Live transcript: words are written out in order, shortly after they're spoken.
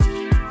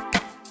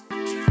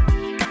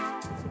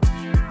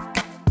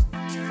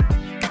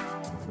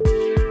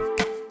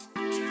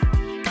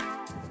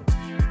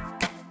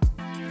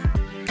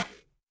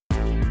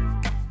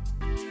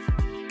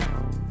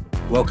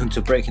Welcome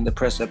to Breaking the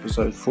Press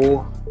episode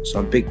 4.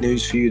 Some big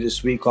news for you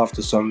this week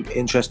after some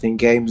interesting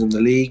games in the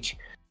league.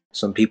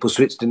 Some people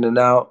switched in and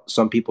out.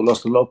 Some people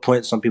lost a lot of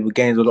points. Some people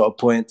gained a lot of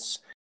points.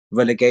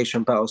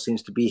 Relegation battle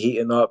seems to be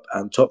heating up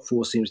and top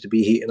 4 seems to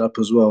be heating up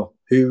as well.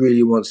 Who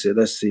really wants it?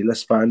 Let's see.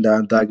 Let's find out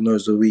and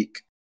diagnose the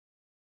week.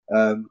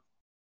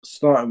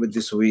 Starting with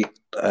this week,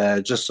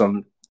 just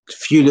some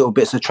few little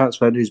bits of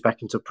transfer news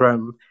back into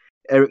Prem.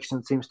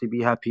 Ericsson seems to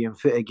be happy and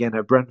fit again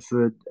at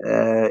Brentford.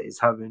 Is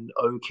having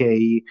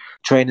okay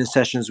training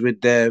sessions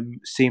with them.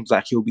 Seems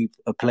like he'll be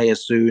a player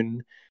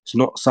soon. It's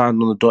not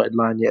signed on the dotted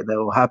line yet. That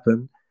will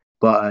happen,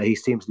 but he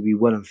seems to be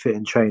well and fit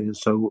in training.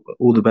 So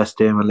all the best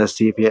to him, and let's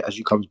see if he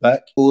actually comes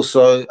back.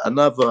 Also,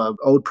 another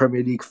old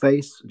Premier League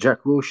face,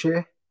 Jack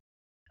Wilshere,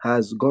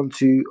 has gone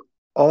to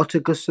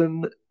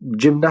Articuson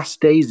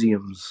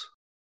Gymnasiums,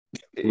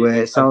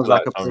 where it sounds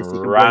like a place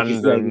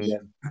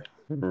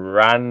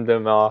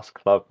random ass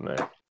club,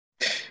 mate.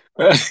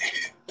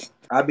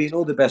 I mean,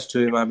 all the best to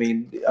him. I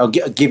mean, I'll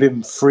give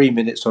him 3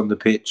 minutes on the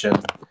pitch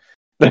and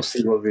we'll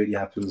see what really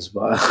happens.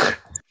 But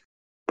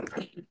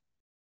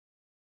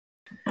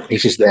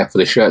he's just there for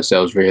the shirt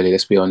sales, really.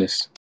 Let's be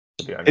honest.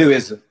 Who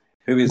isn't?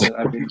 I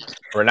mean,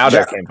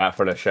 Ronaldo came back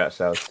for the shirt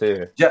sales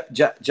too.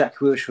 Jack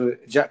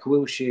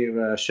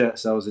Wilshere shirt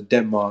sales in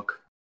Denmark.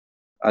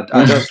 I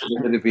don't think it's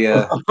going to be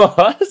a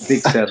big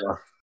seller.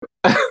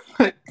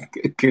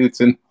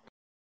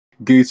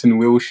 Guten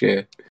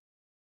Wilshere.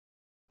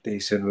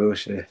 Decent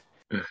Wilshere.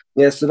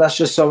 Yeah, so that's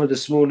just some of the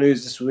small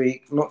news this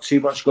week. Not too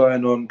much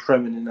going on,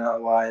 Premier and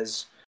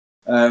out-wise.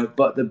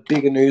 But the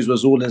bigger news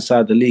was all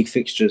inside the league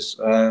fixtures.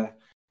 And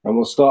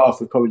we'll start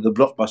off with probably the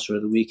blockbuster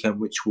of the weekend,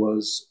 which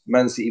was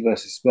Man City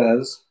versus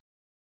Spurs.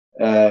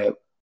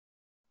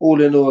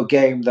 All in all, a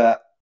game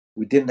that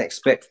we didn't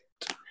expect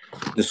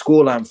the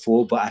scoreline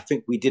for, but I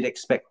think we did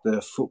expect the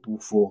football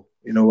for,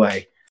 in a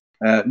way.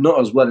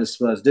 Not as well as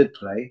Spurs did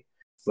play,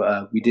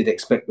 but we did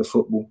expect the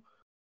football.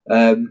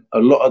 A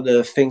lot of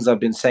the things I've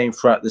been saying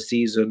throughout the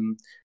season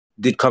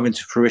did come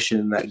into fruition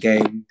in that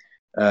game.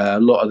 A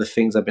lot of the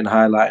things I've been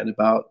highlighting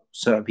about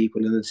certain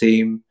people in the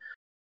team,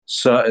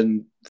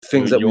 certain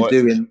things that we're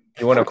doing.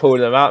 You want to call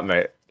them out,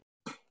 mate?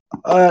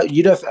 I've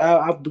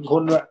been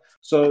calling them out.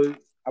 So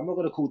I'm not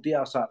going to call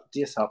Diaz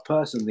out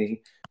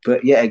personally,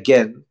 but yet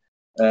again,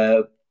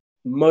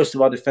 most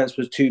of our defence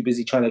was too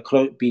busy trying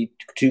to be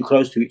too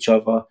close to each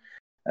other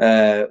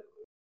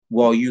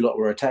while you lot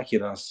were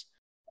attacking us.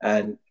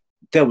 And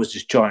there was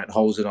just giant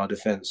holes in our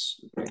defence.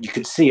 You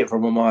could see it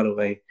from a mile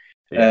away.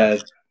 Yeah.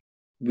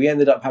 We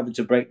ended up having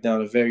to break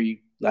down a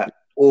very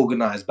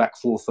organised back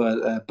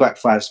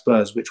five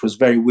Spurs, which was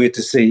very weird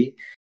to see.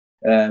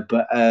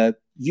 But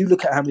you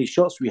look at how many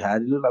shots we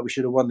had, it looked like we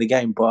should have won the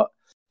game. But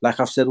like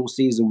I've said all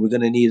season, we're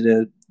going to need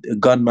a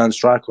gunman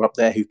striker up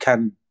there who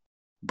can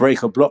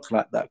break a block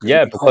like that.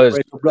 Yeah, because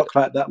break a block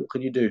like that, what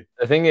can you do?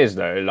 The thing is,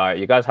 though, like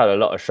you guys had a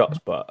lot of shots,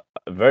 but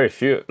very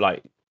few.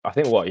 Like I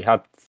think you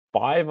had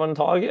 5 on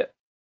target.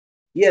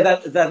 Yeah,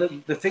 that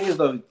the thing is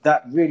though,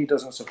 that really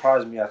doesn't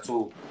surprise me at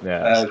all.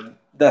 Yeah,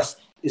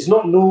 it's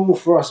not normal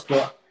for us,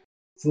 but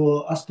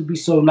for us to be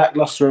so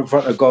lackluster in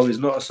front of goal is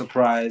not a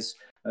surprise.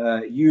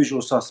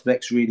 Usual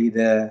suspects really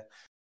there.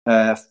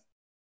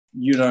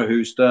 You know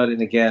who,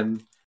 Sterling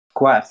again.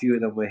 Quite a few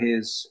of them were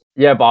his.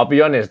 Yeah, but I'll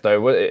be honest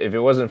though, if it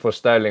wasn't for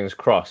Sterling's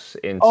cross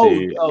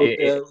into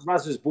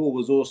Raz's ball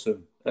was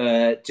awesome.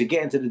 To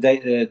get into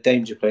the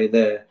danger play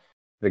there,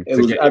 it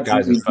was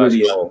absolutely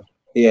brilliant.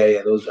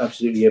 Yeah, there was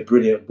absolutely a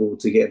brilliant ball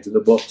to get into the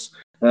box,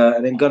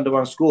 and then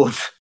Gundogan scored.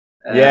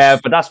 Yeah,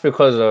 but that's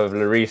because of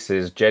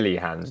Lloris's jelly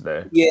hands,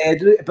 though. Yeah,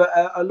 but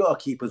a lot of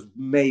keepers,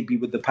 maybe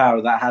with the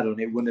power that had on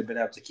it, wouldn't have been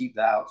able to keep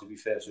that out. To be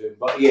fair to him,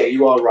 but yeah,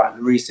 you are right.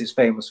 Lloris is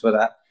famous for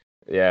that.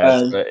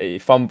 Yeah, but he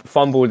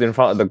fumbled in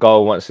front of the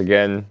goal once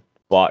again,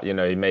 but he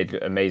made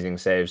amazing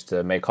saves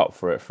to make up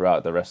for it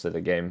throughout the rest of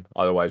the game.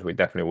 Otherwise, we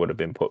definitely would have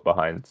been put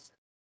behind.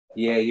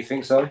 Yeah, you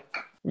think so?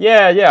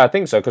 Yeah, I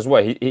think so. Because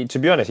he to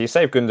be honest, he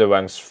saved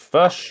Gundogan's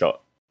first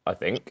shot, I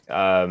think.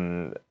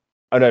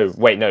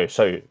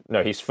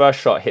 His first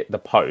shot hit the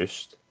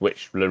post,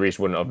 which Lloris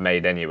wouldn't have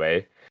made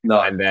anyway. No.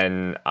 And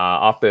then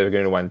after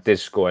Gundogan did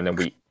score, and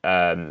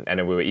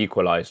then we were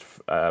equalised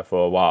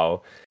for a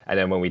while. And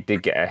then when we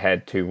did get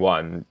ahead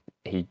 2-1,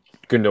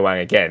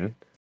 Gundogan again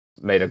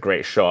made a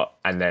great shot,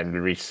 and then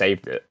Lloris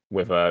saved it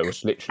it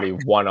was literally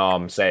one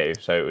arm save,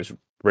 so it was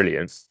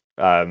brilliant.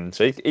 So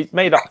he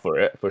made up for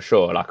it for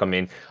sure.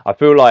 I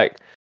feel like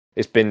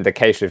it's been the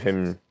case with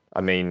him.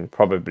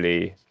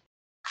 Probably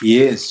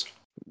years.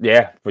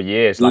 Yeah, for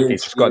years.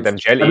 He's just got them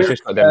jelly.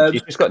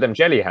 He's just got them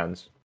jelly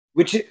hands.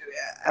 Which,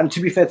 and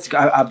to be fair,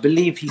 I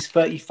believe he's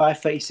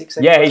 35, 36.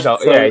 Yeah, he's old.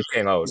 So he's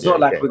getting old. It's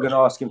not like we're going to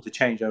ask him to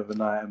change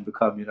overnight and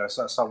become,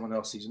 someone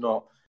else he's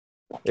not.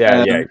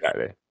 Yeah,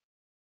 exactly.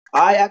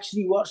 I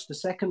actually watched the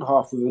second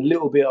half with a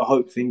little bit of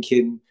hope,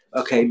 thinking,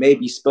 okay,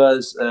 maybe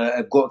Spurs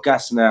have got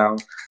gas now.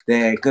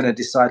 They're going to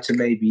decide to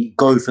maybe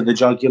go for the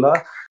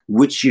jugular,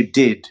 which you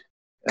did.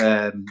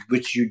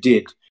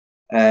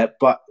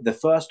 But the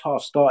first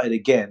half started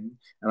again,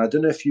 And I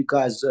don't know if you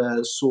guys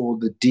saw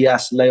the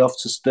Diaz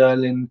layoff to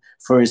Sterling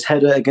for his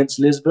header against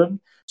Lisbon.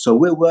 So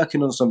we're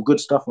working on some good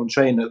stuff on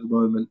training at the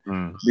moment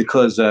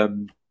because,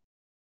 Vincent,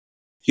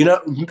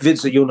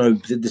 you'll know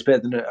this better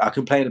than I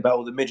complain about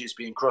all the midgets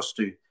being crossed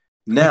to.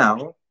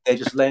 Now they're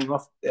just laying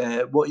off.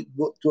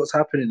 What's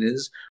happening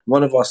is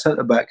one of our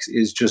centre backs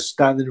is just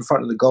standing in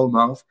front of the goal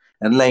mouth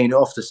and laying it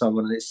off to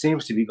someone, and it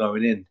seems to be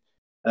going in.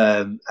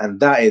 And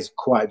that is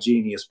quite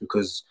genius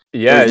because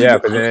because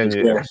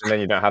then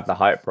you don't have the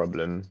height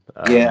problem.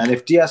 And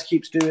if Diaz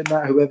keeps doing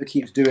that, whoever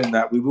keeps doing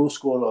that, we will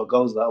score a lot of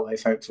goals that way,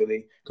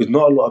 thankfully, because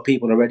not a lot of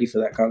people are ready for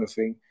that kind of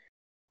thing.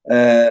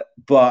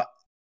 But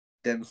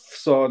then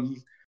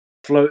Son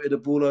floated the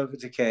ball over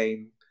to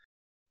Kane.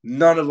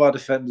 None of our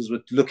defenders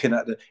were looking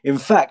at In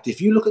fact,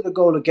 if you look at the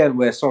goal again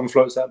where Son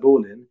floats that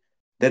ball in,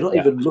 they're not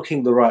even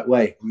looking the right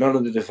way. None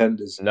of the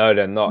defenders. No,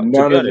 they're not.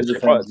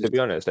 To be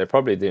honest, they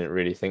probably didn't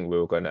really think we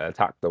were going to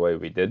attack the way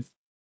we did.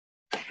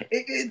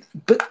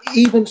 But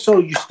even so,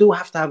 you still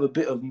have to have a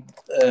bit of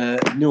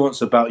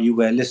nuance about you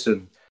where,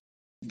 listen,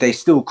 they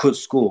still could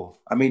score.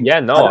 I mean... Yeah,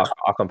 no,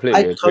 I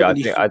completely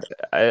agree.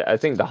 I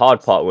think the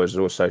hard part was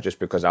also just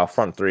because our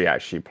front three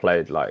actually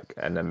played like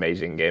an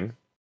amazing game,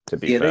 to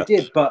be fair. Yeah, they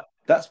did, but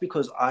that's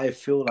because I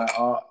feel like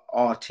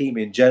our team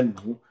in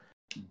general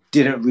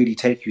didn't really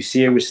take you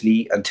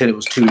seriously until it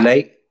was too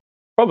late.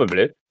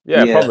 Probably.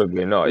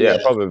 Probably not.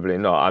 Probably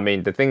not. I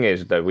mean, the thing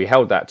is that we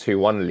held that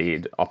 2-1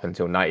 lead up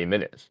until 90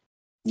 minutes.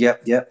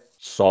 Yep.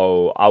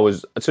 So I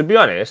was, to be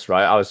honest,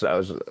 right,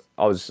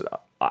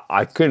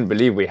 I couldn't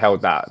believe we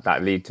held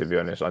that lead, to be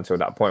honest, until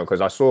that point,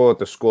 because I saw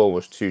the score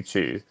was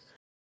 2-2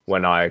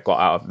 when I got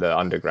out of the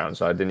underground.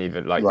 So I didn't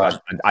even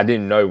I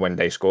didn't know when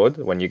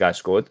you guys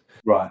scored.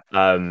 Right.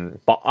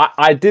 But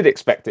I did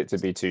expect it to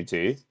be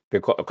 2-2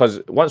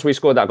 because once we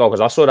scored that goal,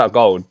 because I saw that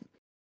goal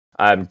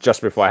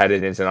just before I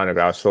headed into the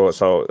underground, I saw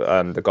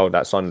the goal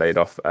that Son laid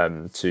off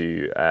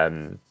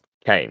to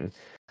Kane,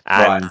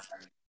 and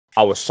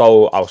I was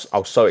so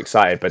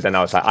excited. But then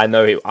I was like, I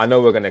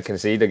know we're going to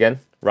concede again,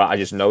 right? I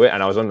just know it.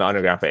 And I was on the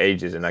underground for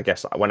ages, and I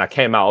guess when I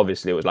came out,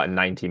 obviously it was like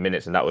 90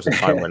 minutes, and that was the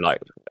time when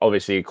like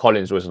obviously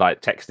Collins was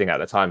like texting at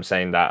the time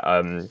saying that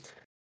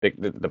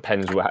the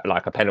pens were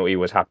like a penalty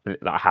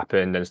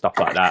happened and stuff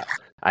like that,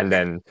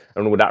 and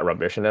all that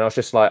rubbish. And then I was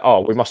just like,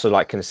 oh, we must have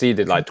like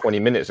conceded like 20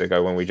 minutes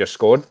ago when we just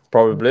scored,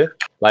 probably.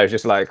 Like it's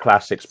just like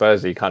classic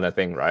Spursy kind of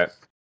thing, right?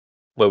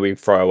 Where we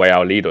throw away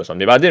our lead or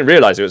something. But I didn't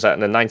realize it was at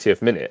the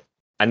 90th minute.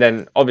 And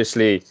then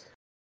obviously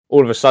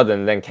all of a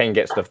sudden then Kane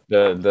gets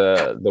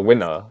the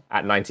winner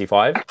at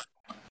 95.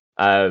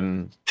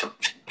 And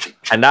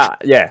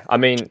that, I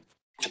mean,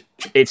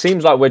 it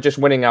seems like we're just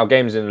winning our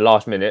games in the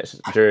last minutes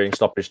during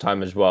stoppage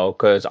time as well,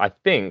 because I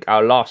think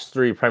our last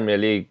 3 Premier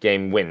League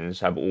game wins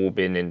have all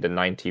been in the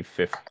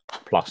 95th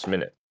plus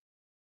minute.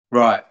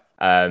 Right.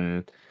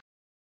 I'm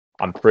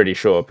pretty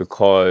sure,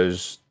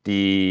 because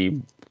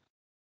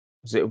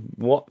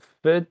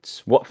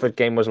Watford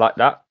game was like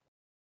that.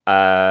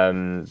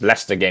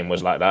 Leicester game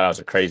was like that. That was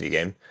a crazy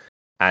game.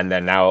 And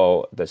then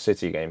now the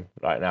City game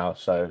right now.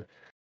 So,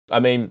 I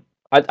mean,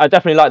 I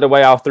definitely like the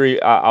way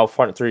our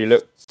front three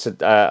looked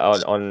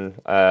on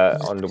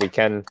the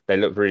weekend. They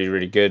looked really,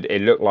 really good.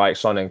 It looked like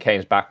Son and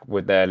Kane's back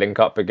with their link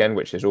up again,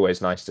 which is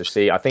always nice to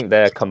see. I think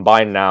they're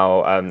combined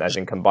now, as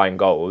in combined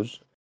goals,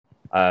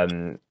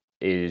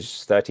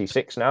 is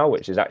 36 now,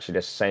 which is actually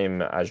the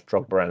same as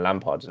Drogba and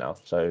Lampard's now.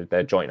 So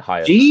they're joint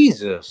highest.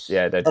 Jesus.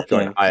 Yeah, they're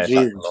joint highest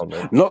at the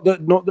moment. Not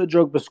that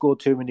Drogba scored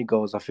too many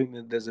goals. I think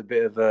that there's a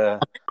bit of a...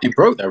 He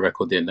broke that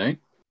record, didn't they?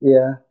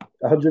 Yeah.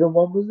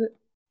 101, was it?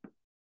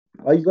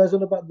 Are you guys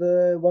on about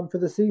the one for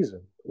the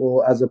season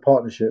or as a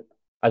partnership?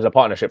 As a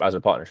partnership.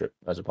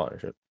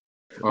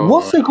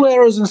 What's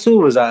Aguero's and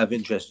Silva's out of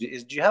interest? Do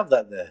you have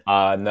that there?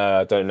 No,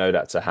 I don't know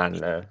that to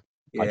hand. No.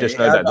 I just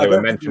know that they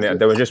were mentioning it.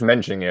 They were just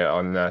mentioning it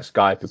on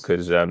Skype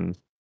because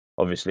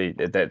obviously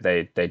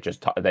they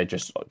just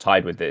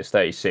tied with it. It's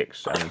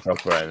 36, and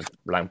Drogba and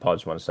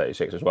Lampard's one's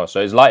 36 as well. So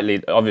it's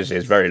likely, obviously,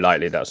 it's very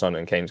likely that Son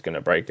and Kane's going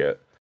to break it.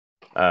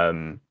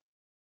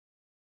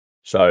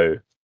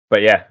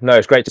 But yeah, no,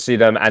 it's great to see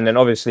them. And then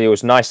obviously it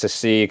was nice to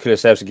see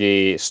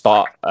Kulusevski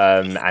start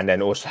and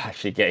then also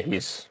actually get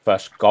his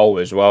first goal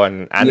as well.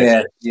 And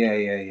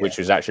which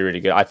was actually really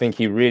good. I think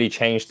he really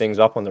changed things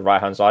up on the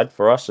right-hand side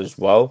for us as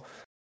well.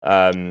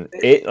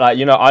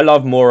 I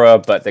love Mora,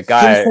 but the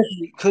guy...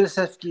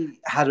 Kulusevski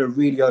had a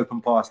really open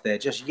pass there.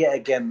 Just yet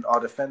again, our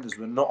defenders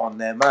were not on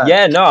their man.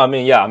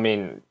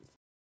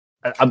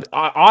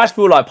 I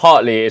feel like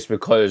partly it's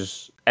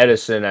because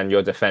Ederson and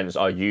your defense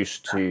are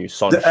used to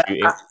Son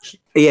shooting.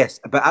 Yes,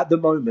 but at the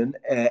moment,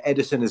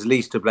 Ederson is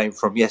least to blame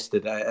from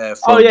yesterday.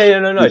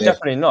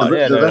 Definitely not.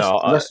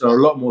 The rest are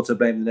a lot more to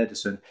blame than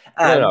Ederson.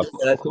 And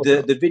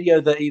the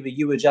video that either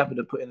you or Jabba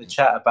had put in the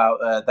chat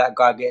about that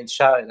guy getting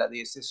shouted at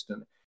the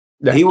assistant,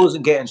 he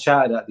wasn't getting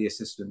shouted at the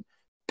assistant.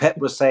 Pep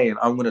was saying,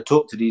 "I'm going to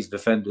talk to these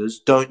defenders.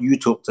 Don't you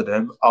talk to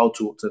them. I'll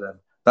talk to them."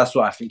 That's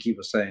what I think he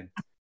was saying.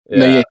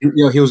 Yeah.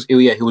 He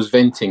was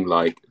venting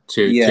like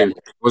Yeah.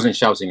 wasn't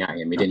shouting at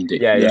him. He didn't do.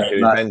 Yeah, Yeah, he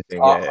was like,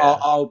 venting.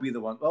 I'll be the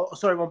one. Oh,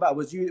 sorry, one back.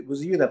 Was you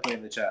that put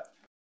in the chat?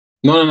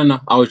 No.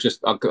 I was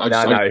just. No,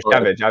 it's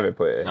Javid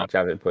put it in.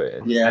 Javid put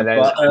it in. Yeah,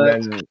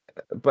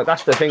 but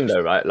that's the thing,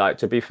 though, right? Like,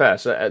 to be fair,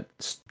 so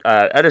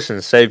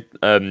Edison saved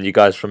you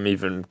guys from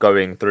even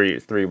going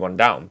 3-1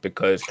 down,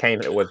 because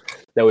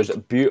there was a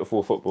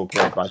beautiful football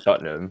played by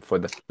Tottenham for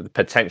the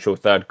potential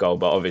third goal,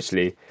 but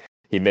obviously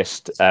he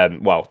missed.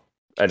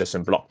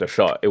 Edison blocked the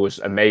shot. It was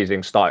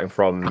amazing starting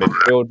from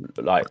midfield,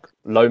 like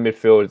low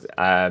midfield,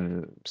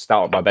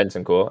 started by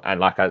Bentancur,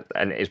 and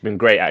it's been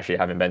great actually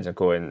having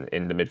Bentancur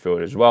in the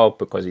midfield as well,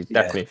 because he's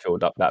definitely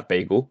filled up that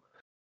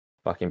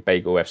fucking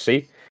Bagel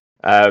FC.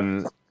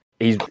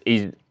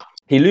 He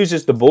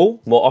loses the ball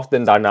more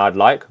often than I'd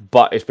like,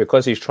 but it's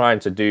because he's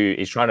trying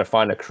to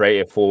find a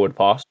creative forward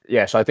pass.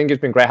 Yeah, so I think it's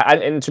been great.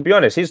 And to be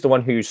honest, he's the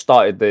one who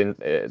started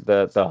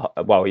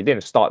well, he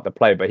didn't start the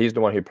play, but he's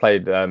the one who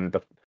played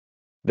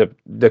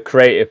the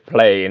creative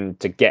play and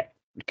to get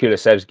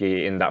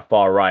Kulusevski in that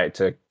far right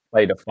to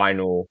play the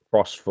final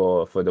cross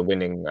for the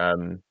winning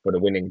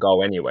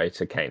goal anyway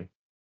to Kane.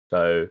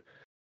 So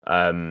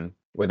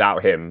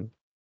without him,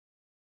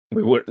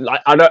 we would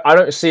I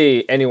don't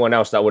see anyone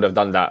else that would have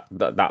done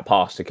that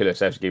pass to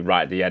Kulusevski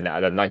right at the end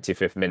at the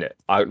 95th minute.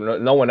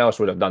 No one else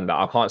would have done that.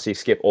 I can't see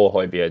Skip or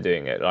Højbjerg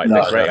doing it.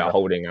 They're great at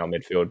holding our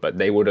midfield, but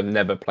they would have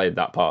never played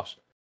that pass.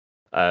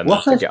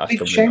 What a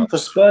big shame for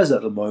Spurs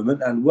at the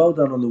moment, and well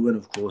done on the win,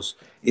 of course,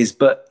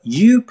 but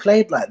you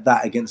played like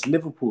that against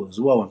Liverpool as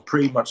well, and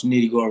pretty much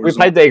nearly got a result.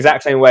 We played the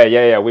exact same way.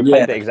 Yeah, we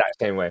played the exact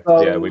same way.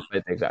 So we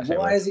played the exact same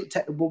way. Why is it?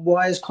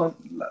 Why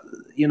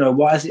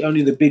is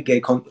only the big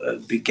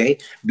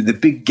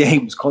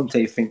games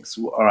Conte thinks,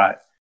 all right,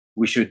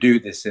 we should do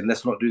this, and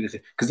let's not do this?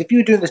 Because if you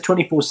were doing this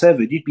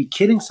 24/7, you'd be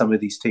killing some of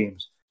these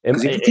teams.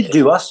 Because if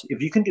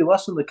you can do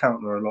us on the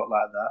counter a lot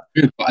like that.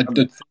 But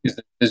the thing is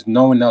that there's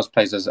no one else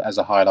plays as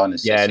a high line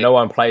as City. No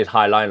one plays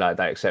high line like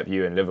that except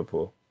you and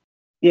Liverpool.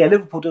 Yeah,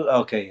 Liverpool do.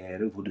 Okay, yeah,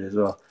 Liverpool do as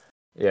well.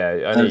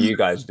 Yeah, only you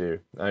guys do.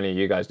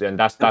 And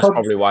that's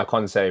probably why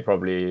Conte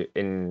probably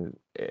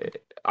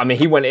I mean,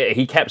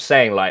 he kept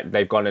saying like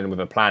they've gone in with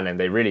a plan, and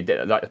they really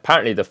did. Like,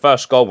 apparently the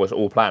first goal was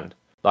all planned.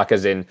 Like,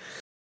 as in,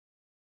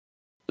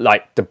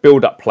 like, the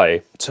build-up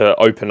play to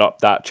open up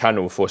that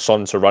channel for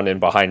Son to run in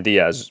behind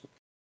Diaz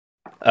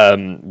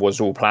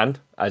was all planned.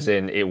 As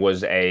in, it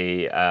was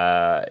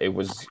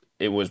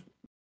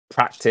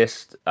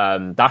practiced.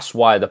 That's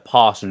why the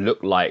pass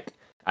looked like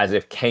as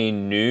if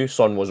Kane knew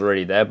Son was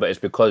already there, but it's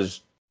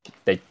because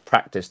they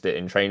practiced it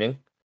in training.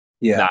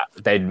 Yeah, that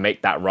they'd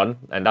make that run,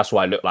 and that's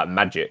why it looked like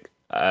magic.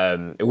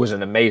 It was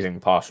an amazing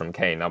pass from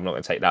Kane. I'm not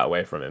going to take that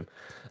away from him.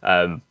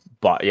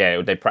 But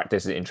yeah, they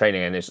practiced it in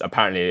training, and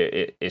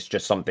it's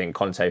just something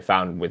Conte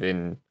found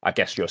within, I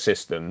guess, your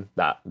system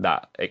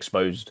that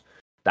exposed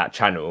that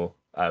channel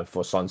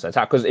for Son's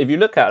attack. Because if you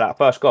look at that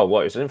first goal,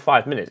 it was in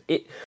 5 minutes.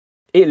 It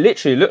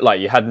literally looked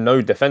like you had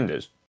no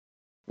defenders,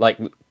 like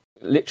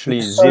literally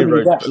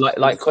zero.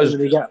 Like because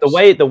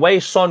the way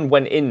Son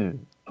went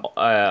in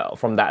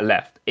from that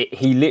left,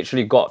 he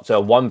literally got to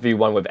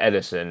 1v1 with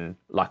Edison,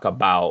 like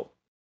about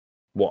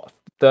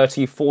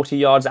 30-40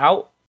 yards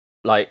out,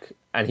 like,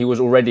 and he was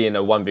already in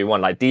a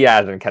 1v1. Like,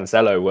 Diaz and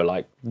Cancelo were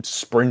like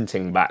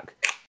sprinting back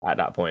at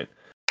that point.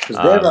 Because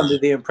they're under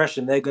the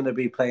impression they're going to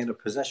be playing a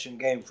possession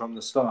game from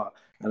the start,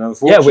 and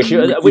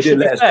unfortunately, which should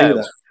be fair.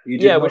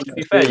 Which, to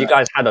be fair, you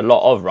guys had a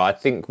lot of, right? I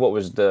think what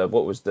was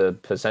the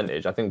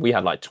percentage? I think we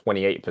had like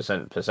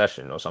 28%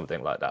 possession or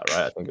something like that,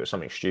 right? I think it was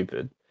something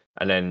stupid,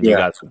 and then you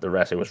guys with the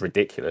rest. It was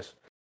ridiculous.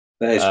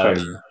 That is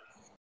crazy.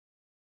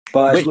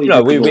 But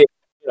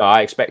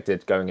I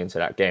expected going into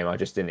that game. I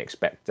just didn't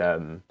expect,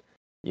 because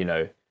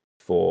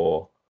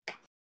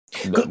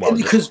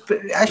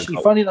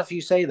actually, funny enough,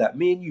 you say that.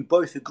 Me and you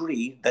both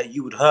agree that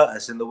you would hurt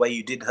us in the way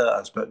you did hurt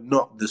us, but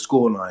not the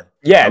scoreline.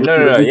 Yeah,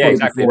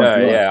 exactly.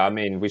 I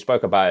mean, we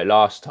spoke about it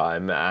last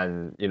time,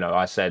 and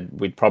I said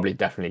we'd probably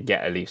definitely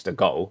get at least a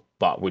goal,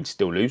 but we'd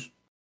still lose.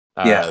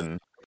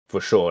 For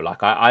sure.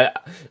 Like I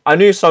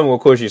knew Son will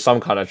cause you some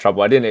kind of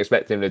trouble. I didn't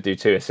expect him to do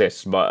 2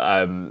 assists, but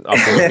I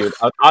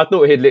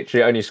thought he'd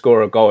literally only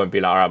score a goal and be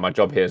like, all right, my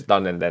job here is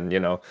done, and then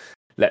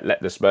let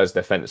the Spurs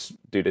defense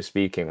do the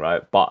speaking,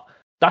 right? But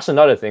that's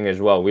another thing as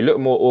well. We look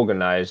more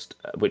organized,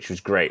 which was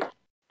great.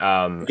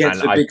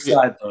 Against a big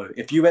side, though.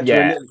 If you went to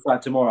a little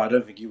side tomorrow, I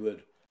don't think you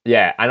would.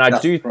 Yeah, and I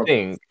do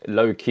think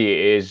low key it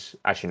is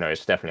actually no,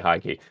 it's definitely high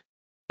key.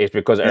 It's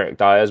because Eric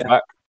Dyer's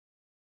back.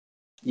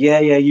 Yeah,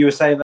 you were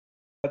saying that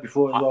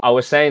before as well. I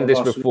was saying this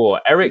before.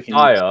 Eric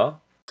Dyer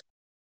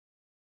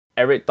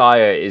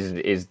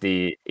is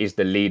the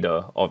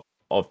leader of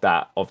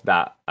that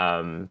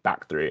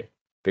back three,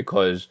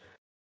 because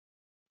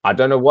I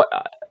don't know what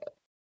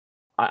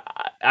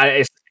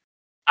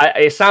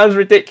it sounds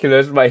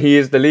ridiculous, but he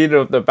is the leader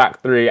of the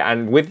back three,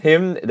 and with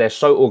him they're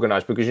so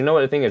organized. Because you know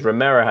what the thing is,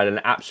 Romero had an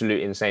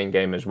absolute insane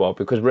game as well,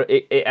 because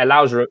it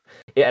allows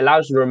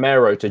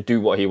Romero to do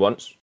what he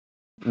wants.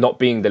 not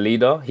being the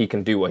leader, he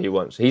can do what he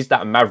wants. He's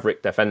that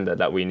maverick defender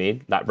that we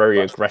need, that very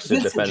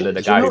aggressive defender,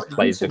 the guy who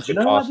plays the Do you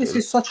good know why this passes.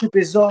 is such a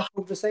bizarre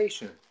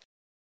conversation?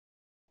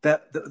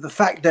 That the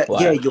fact that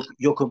Why?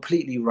 you're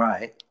completely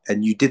right,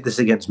 and you did this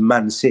against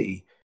Man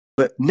City,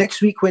 but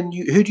next week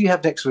who do you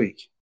have next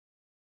week?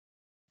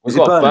 We've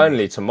got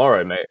Burnley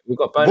tomorrow, mate. We've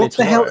got Burnley What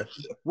the tomorrow. hell?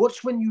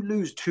 Watch when you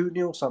lose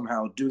 2-0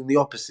 somehow, doing the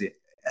opposite.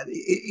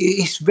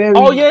 It's very.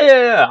 Oh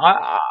yeah.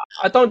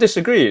 I don't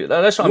disagree.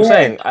 That's what I'm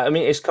saying. I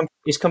mean,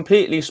 it's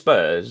completely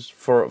Spurs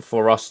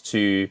for us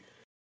to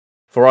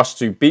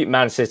beat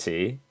Man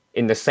City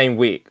in the same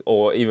week,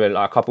 or even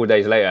like a couple of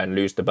days later, and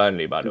lose to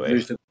Burnley. By the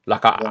way,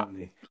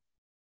 Burnley.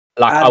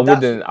 I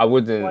wouldn't.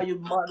 Why you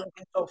might not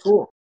get top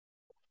 4?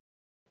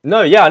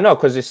 No, yeah, no,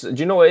 because it's. Do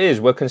you know what it is?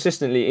 We're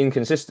consistently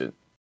inconsistent.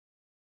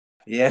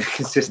 Yeah,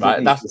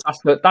 consistently. Right?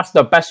 That's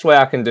the best way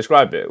I can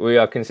describe it. We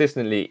are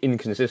consistently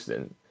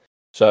inconsistent.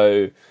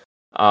 So,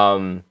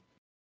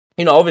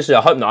 obviously,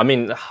 I hope not. I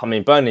mean,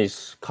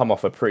 Burnley's come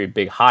off a pretty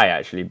big high,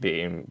 actually,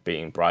 beating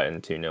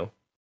Brighton 2-0.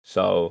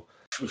 So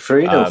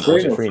 3-0.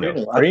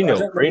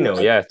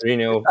 3-0. Yeah,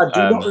 3-0. I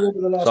do not remember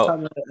the last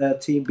time a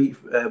team beat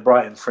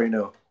Brighton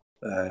 3-0.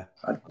 I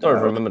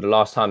don't remember the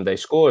last time they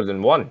scored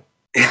and won.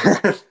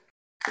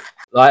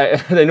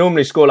 Like, they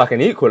normally score like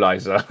an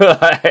equalizer,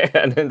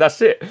 and then that's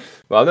it.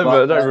 But I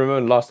don't remember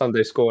the last time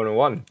they scored and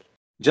won.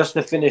 Just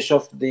to finish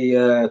off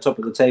the top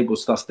of the table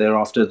stuff there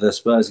after the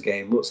Spurs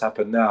game, what's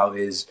happened now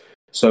is,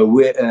 so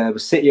we're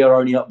City are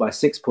only up by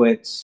 6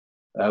 points.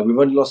 We've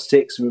only lost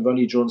 6, and we've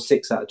only drawn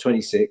 6 out of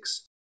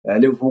 26.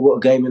 Liverpool got a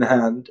game in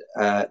hand.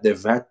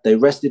 They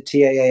rested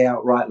TAA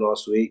outright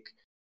last week.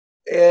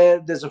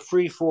 There's a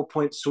 3-4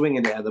 point swing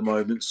in it at the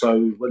moment,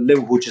 so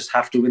Liverpool just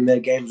have to win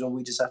their games, or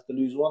we just have to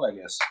lose one, I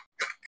guess.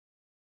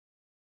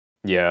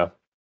 Yeah,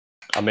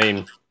 I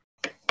mean,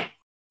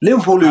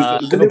 Liverpool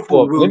are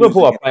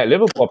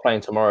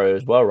playing tomorrow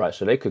as well, right?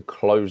 So they could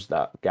close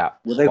that gap.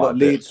 Well, they got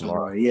Leeds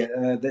tomorrow.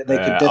 Yeah, they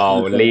could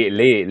definitely.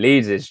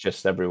 Leeds is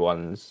just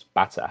everyone's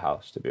batter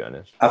house, to be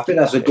honest. I think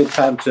that's a good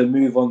time to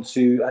move on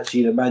to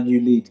actually the Man U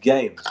Leeds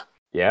game.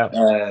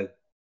 Yeah.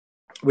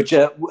 Which,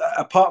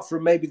 apart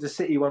from maybe the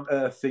City one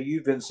for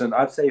you, Vincent,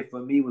 I'd say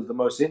for me was the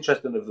most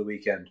interesting of the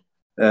weekend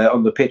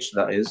on the pitch.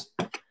 That is.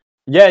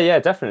 Yeah,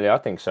 definitely. I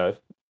think so.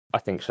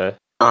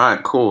 All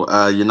right, cool.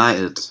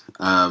 United.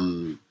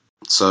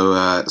 So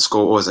the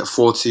score was it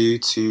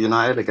 4-2 to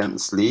United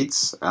against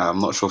Leeds. I'm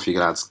not sure if you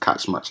guys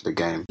catch much of the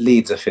game.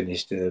 Leeds are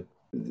finished.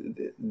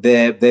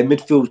 Their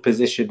midfield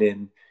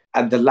positioning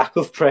and the lack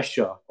of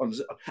pressure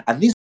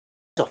and these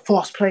are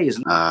fast players.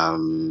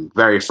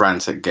 Very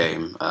frantic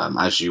game,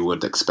 as you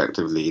would expect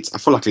of Leeds. I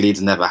feel like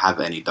Leeds never have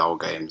any dull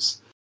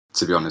games,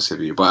 to be honest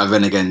with you. But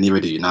then again,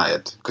 neither do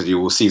United, because you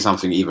will see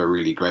something either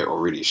really great or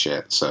really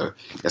shit. So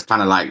it's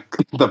kind of like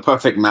the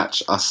perfect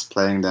match, us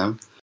playing them.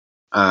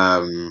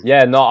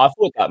 Yeah, no, I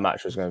thought that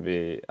match was going to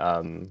be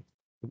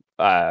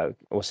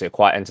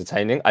quite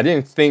entertaining. I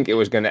didn't think it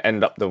was going to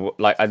end up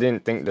I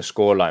didn't think the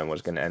scoreline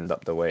was going to end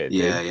up the way it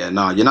did. Yeah,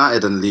 no,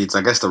 United and Leeds,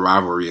 I guess the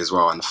rivalry as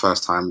well, and the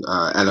first time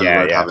Ellen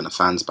Road having the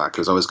fans back, it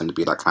was always going to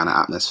be that kind of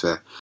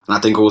atmosphere. And I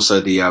think also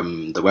the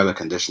weather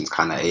conditions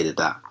kind of aided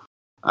that.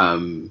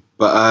 It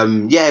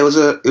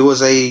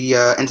was a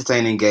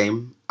entertaining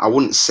game. I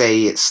wouldn't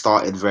say it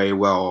started very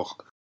well.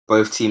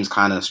 Both teams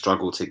kind of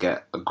struggled to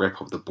get a grip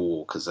of the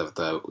ball because of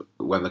the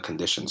weather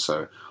conditions.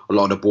 So a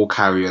lot of the ball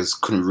carriers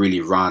couldn't really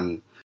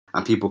run,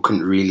 and people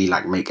couldn't really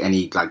make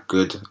any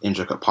good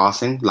intricate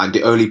passing. Like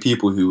the only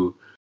people who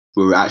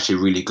were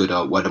actually really good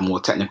were the more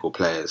technical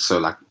players. So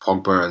like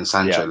Pogba and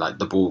Sancho,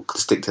 the ball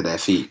could stick to their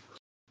feet.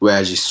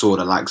 Whereas you saw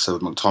the likes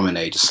of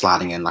McTominay just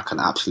sliding in like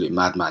an absolute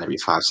madman every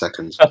 5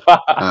 seconds,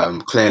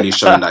 clearly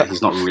showing that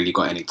he's not really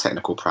got any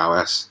technical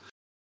prowess.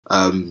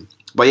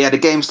 But yeah, the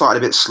game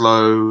started a bit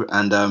slow,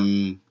 and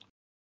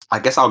I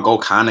guess our goal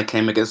kind of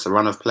came against the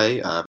run of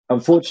play.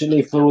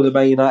 Unfortunately for all the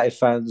Man United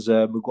fans,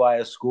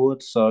 Maguire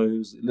scored, so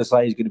it looks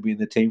like he's going to be in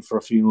the team for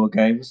a few more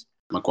games.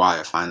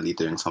 Maguire finally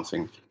doing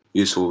something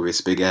useful with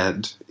his big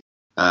head.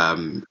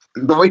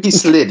 The way he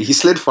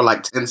slid for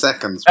like 10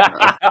 seconds.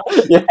 Yeah,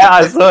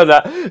 I saw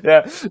that.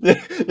 Yeah. You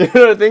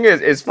know, the thing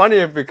is, it's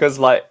funny because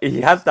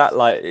he has that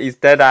his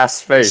dead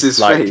ass face, his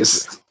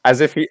face. as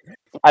if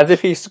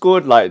he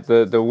scored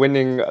the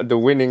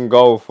winning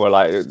goal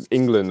for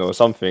England or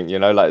something. You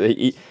know,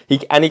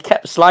 he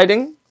kept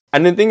sliding.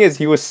 And the thing is,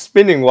 he was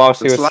spinning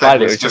whilst he was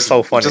sliding. It was just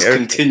so funny.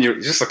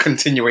 Just a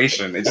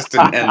continuation. It just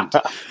didn't end.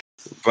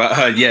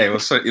 But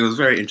it was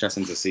very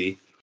interesting to see.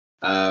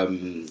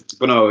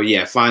 Finally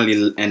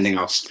ending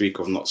our streak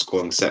of not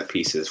scoring set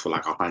pieces for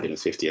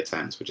 150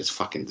 attempts, which is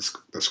fucking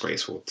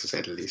disgraceful to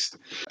say the least.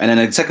 And then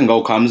the second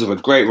goal comes with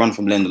a great run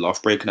from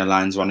Lindelof, breaking the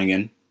lines, running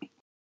in,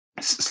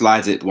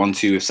 slides it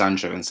 1-2 with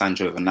Sancho, and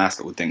Sancho with a nice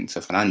little dink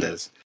to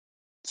Fernandes.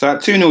 So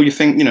at 2-0, you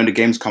think the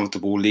game's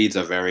comfortable. Leeds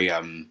are very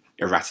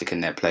erratic in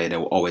their play; they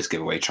will always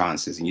give away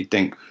chances, and you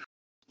think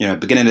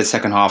beginning of the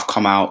second half,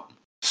 come out,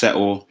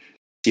 settle,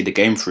 see the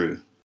game through.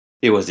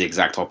 It was the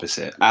exact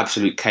opposite.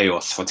 Absolute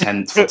chaos for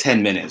 10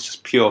 minutes.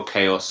 Just pure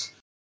chaos.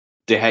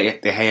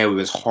 De Gea with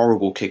his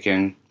horrible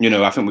kicking.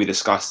 I think we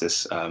discussed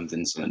this,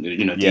 Vincent.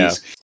 Yeah.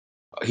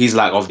 He's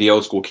like of the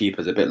old school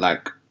keepers, a bit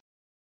like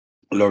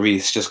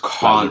Lloris, just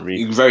can't.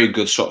 Lloris. Very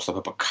good shot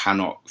stopper, but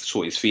cannot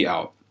sort his feet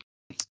out.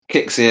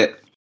 Kicks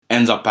it,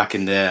 ends up back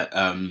in there,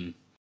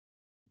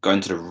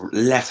 going to the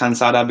left-hand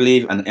side, I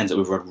believe, and ends up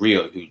with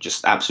Rodrigo, who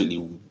just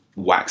absolutely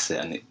whacks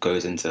it, and it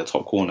goes into the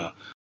top corner.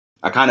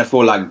 I kind of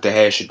feel like De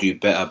Gea should do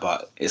better,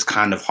 but it's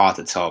kind of hard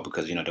to tell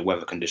because, the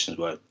weather conditions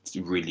were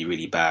really,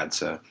 really bad.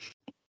 So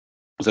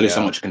there's only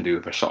so much you can do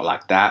with a shot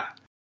like that.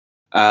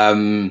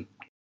 And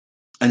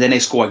then they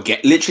score again.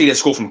 Literally, they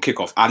score from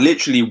kickoff. I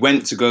literally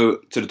went to go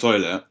to the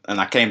toilet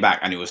and I came back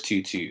and it was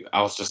 2-2.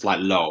 I was just like,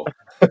 low.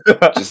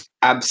 Just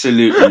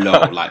absolutely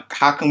low. Like,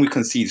 how can we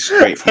concede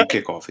straight from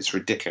kickoff? It's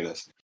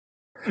ridiculous.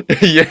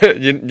 Yeah,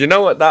 you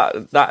know what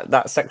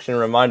that section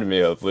reminded me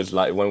of was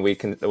like when we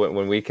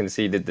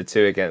conceded the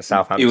 2 against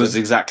Southampton. It was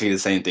exactly the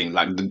same thing.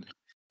 Like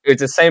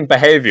it's the same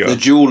behaviour.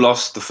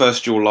 The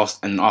first duel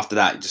lost, and after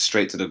that, just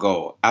straight to the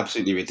goal.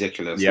 Absolutely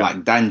ridiculous. Yeah.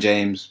 Like Dan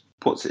James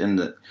puts it in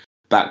the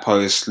back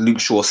post. Luke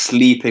Shaw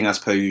sleeping as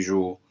per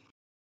usual.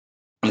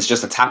 And it's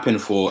just a tap in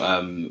for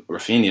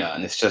Rafinha,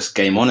 and it's just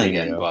game on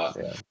again. But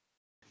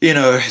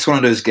it's one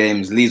of those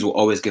games. Leeds will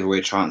always give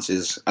away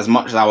chances. As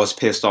much as I was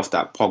pissed off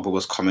that Pogba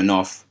was coming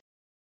off,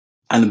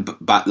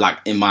 but like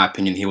in my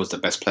opinion, he was the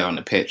best player on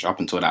the pitch up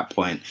until that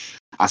point.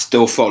 I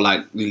still felt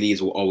like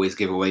Leeds will always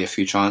give away a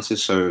few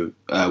chances. So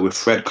with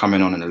Fred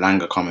coming on and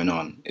Elanga coming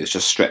on, it's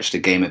just stretched the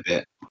game a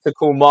bit.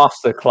 Tactical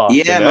masterclass.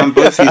 Yeah, man.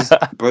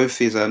 Both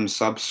his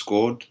subs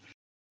scored.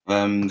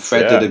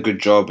 Fred did a good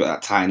job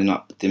at tightening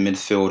up the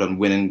midfield and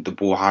winning the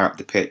ball higher up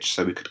the pitch,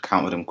 so we could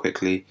counter them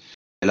quickly.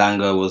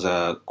 Elanga was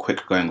quick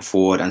going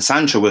forward, and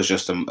Sancho was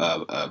just a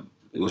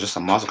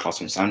masterclass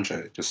from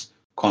Sancho, just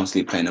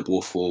constantly playing the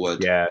ball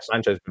forward. Yeah,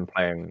 Sancho's been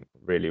playing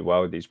really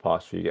well these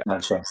past few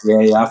games.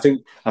 Yeah. I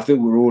think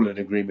we're all in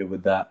agreement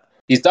with that.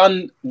 He's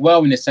done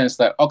well in the sense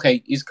that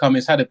he's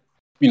had a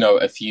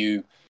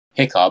few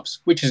hiccups,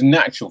 which is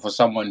natural for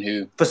someone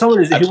who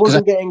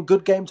wasn't getting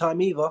good game time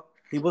either.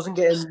 He wasn't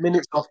getting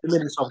minutes after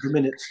minutes after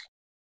minutes.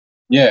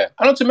 Yeah,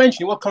 and not to mention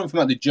he was coming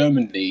from the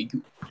German league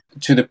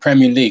to the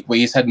Premier League, where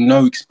he's had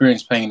no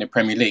experience playing in the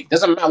Premier League.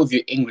 Doesn't matter if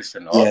you're English or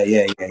not.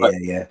 Yeah.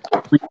 When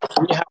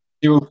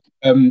you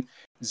have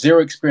zero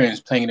experience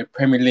playing in the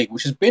Premier League,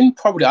 which has been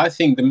probably, I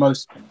think, the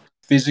most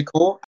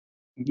physical.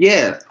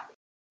 Yeah,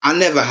 I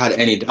never had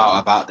any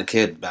doubt about the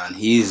kid, man.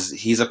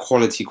 He's a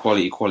quality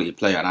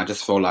player, and I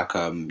just feel like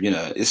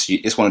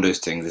it's one of those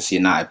things. It's a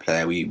United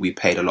player. We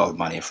paid a lot of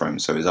money for him,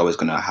 so he's always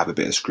going to have a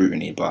bit of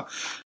scrutiny. But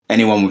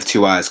anyone with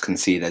 2 eyes can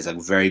see there's a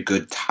very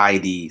good,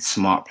 tidy,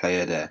 smart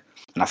player there.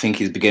 And I think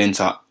he's beginning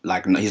to,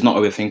 he's not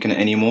overthinking it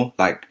anymore.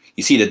 Like,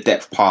 you see the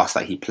depth pass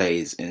that he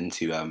plays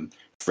into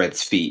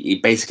Fred's feet.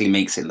 It basically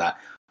makes it like,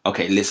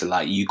 okay, listen,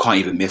 like, you can't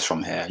even miss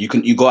from here. You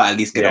got to at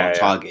least get it on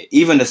target.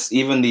 Even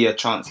the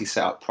chance he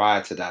set up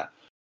prior to that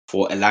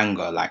for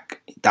Elanga,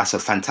 like, that's a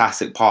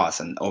fantastic pass.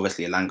 And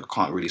obviously Elanga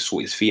can't really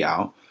sort his feet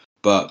out.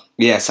 But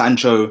yeah,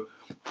 Sancho,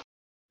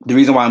 the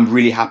reason why I'm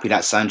really happy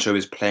that Sancho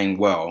is playing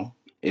well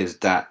is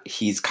that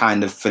he's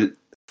kind of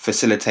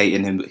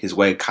facilitating his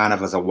way kind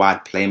of as a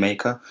wide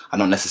playmaker and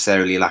not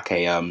necessarily like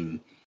a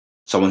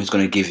someone who's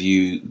going to give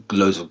you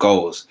loads of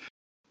goals,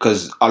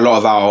 because a lot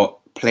of our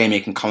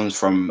playmaking comes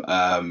from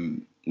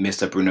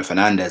Mr. Bruno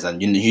Fernandes,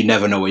 and you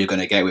never know what you're going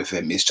to get with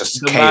him. It's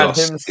just chaos.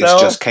 It's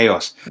just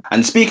chaos.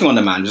 And speaking on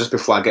the man, just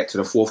before I get to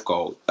the fourth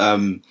goal,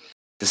 the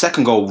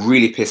second goal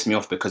really pissed me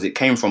off because it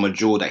came from a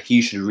duel that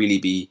he should really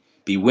be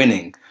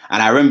winning.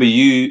 And I remember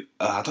I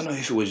don't know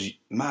if it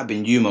might have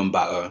been you,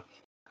 Mbato.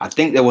 I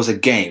think there was a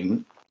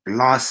game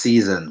last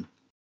season,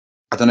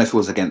 I don't know if it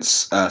was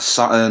against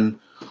Sutton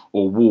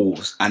or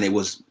Wolves, and it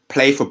was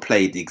play for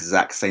play the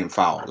exact same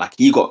foul. Like,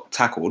 he got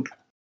tackled,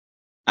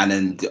 and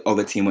then the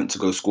other team went to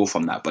go score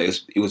from that. But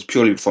it was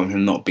purely from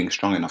him not being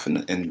strong enough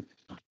in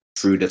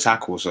through the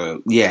tackle.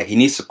 So yeah, he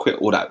needs to quit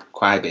all that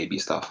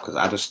crybaby stuff, because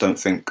I just don't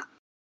think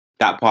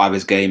that part of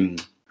his game,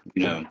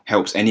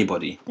 helps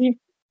anybody.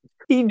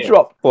 He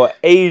dropped for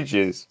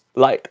ages.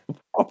 Like,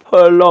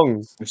 proper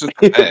long.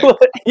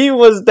 He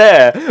was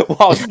there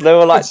whilst there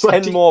were like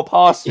 10 more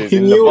passes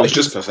in the box. It's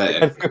just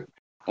pathetic.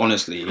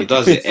 Honestly, he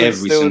does it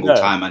every single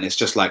time, and it's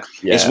just like,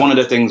 it's one of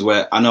the things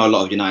where I know a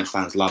lot of United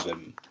fans love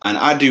him, and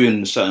I do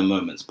in certain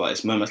moments, but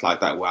it's moments like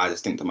that where I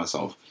just think to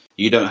myself,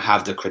 you don't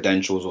have the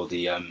credentials or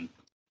the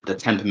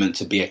temperament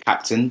to be a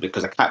captain,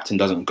 because a captain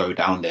doesn't go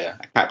down there.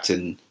 A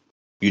captain,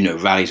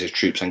 rallies his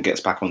troops and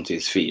gets back onto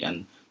his feet,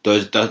 and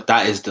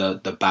that is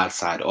the bad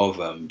side of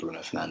Bruno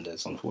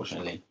Fernandes,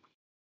 unfortunately.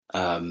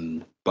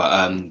 Third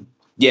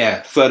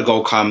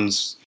goal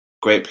comes,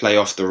 great play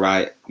off the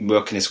right,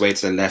 working his way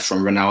to the left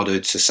from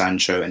Ronaldo to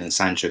Sancho, and then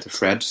Sancho to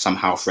Fred.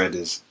 Somehow Fred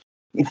is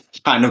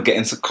kind of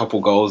getting a couple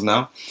goals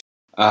now.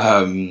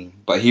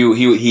 But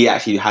he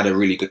actually had a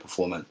really good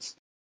performance.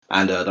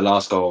 And the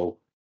last goal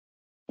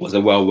was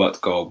a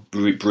well-worked goal.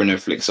 Bruno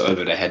flicks it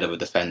over the head of a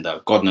defender.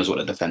 God knows what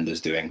the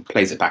defender's doing.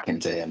 Plays it back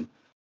into him.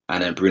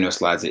 and then Bruno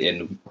slides it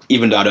in,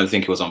 even though I don't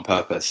think it was on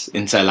purpose,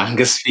 into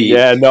Elanga's feet.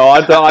 Yeah, no,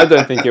 I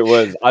don't think it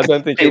was. I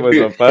don't think it was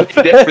on purpose.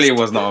 It definitely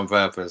was not on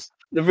purpose.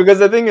 Because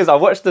the thing is, I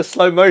watched the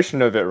slow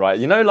motion of it, right?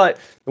 You know, like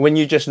when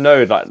you just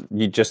know, like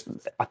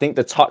I think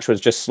the touch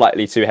was just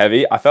slightly too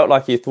heavy. I felt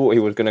like he thought he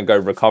was going to go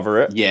recover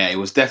it. Yeah, it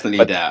was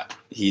definitely that.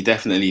 He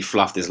definitely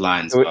fluffed his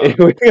lines. He was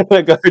going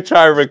to go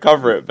try and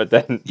recover it, but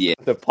then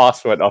the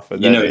pass went off,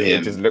 and you then know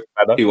it just looked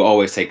better. He will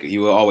always take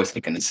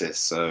an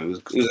assist. So it was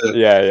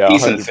a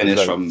decent 100%.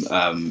 finish from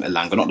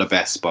Elanga. Not the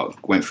best,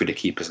 but went through the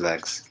keeper's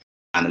legs.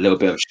 And a little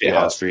bit of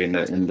shithousery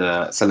in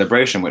the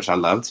celebration, which I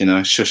loved. You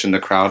know, shushing the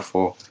crowd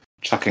for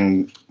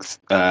chucking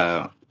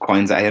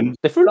coins at him.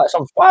 They threw like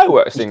some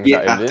fireworks things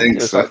at him. I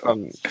think so.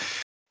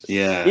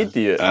 Like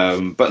idiot.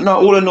 But no,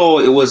 all in all,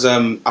 it was.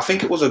 I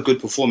think it was a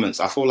good performance.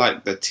 I feel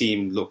like the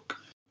team looked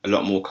a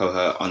lot more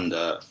coherent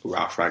under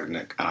Ralf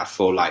Rangnick, and I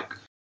feel like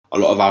a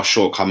lot of our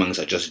shortcomings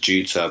are just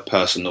due to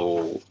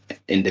personal,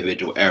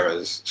 individual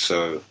errors.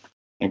 So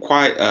I'm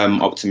quite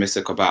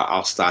optimistic about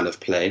our style of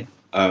play.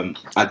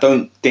 I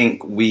don't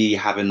think we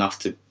have enough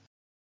to.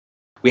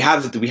 We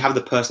have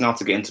the personnel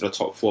to get into the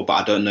top 4, but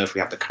I don't know if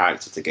we have the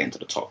character to get into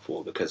the top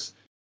 4 because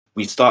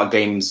we start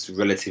games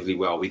relatively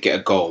well. We get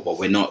a goal, but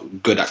we're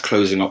not good at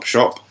closing up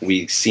shop.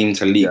 We seem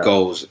to leak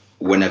goals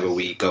whenever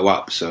we go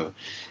up. So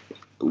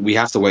we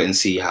have to wait and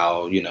see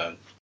how, you know,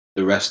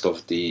 the rest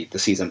of the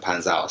season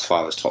pans out as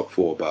far as top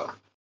 4. But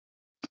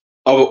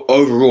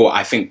overall,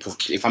 I think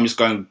if I'm just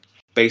going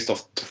based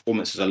off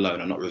performances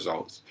alone and not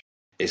results,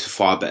 it's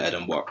far better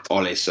than what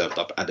Ole served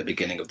up at the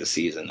beginning of the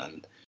season.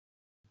 And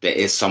there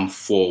is some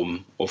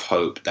form of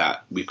hope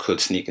that we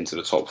could sneak into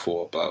the top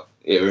 4, but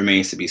it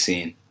remains to be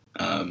seen.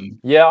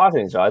 Yeah, I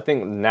think so. I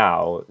think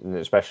now,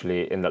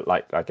 especially in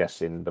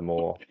the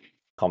more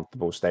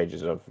comfortable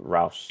stages of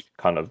Ralph's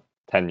kind of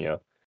tenure,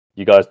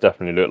 you guys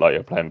definitely look like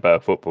you're playing better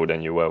football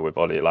than you were with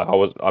Ollie. Like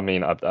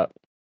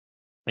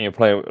you're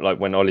playing like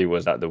when Ollie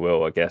was at the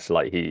wheel. I guess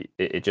like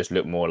it just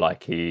looked more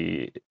like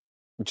he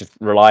just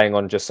relying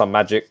on just some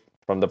magic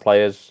from the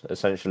players,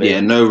 essentially.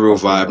 Yeah, no real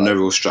vibe, no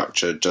real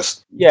structure,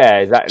 just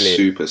exactly.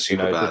 super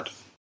bad.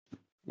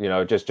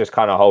 Just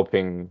kind of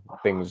hoping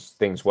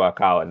things work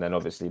out, and then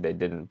obviously they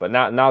didn't. But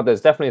now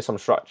there's definitely some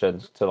structure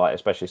to like,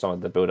 especially some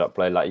of the build-up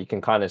play. Like you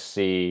can kind of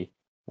see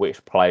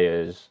which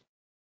players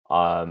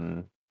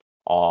are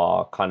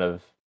kind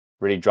of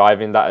really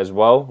driving that as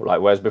well.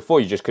 Like whereas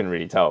before you just couldn't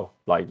really tell.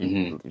 Like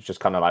it's just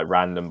kind of like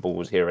random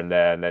balls here and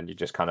there, and then you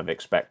just kind of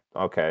expect,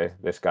 okay,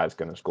 this guy's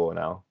gonna score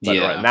now.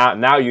 But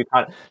now you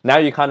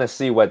kind of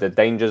see where the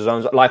danger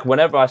zones. Like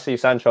whenever I see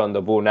Sancho on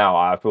the ball now,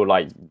 I feel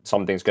like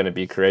something's gonna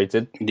be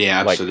created.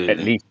 Yeah,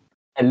 absolutely. Like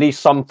at least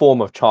some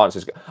form of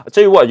chances. I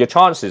tell you what, your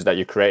chances that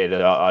you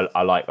created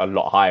are like a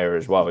lot higher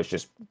as well. It's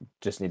just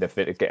need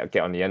to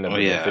get on the end of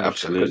it. Yeah,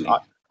 absolutely.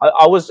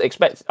 I was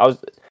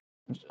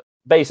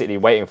basically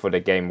waiting for the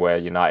game where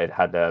United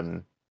had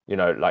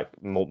like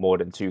more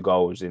than 2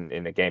 goals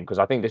in a game, because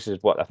I think this is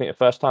the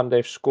first time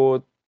they've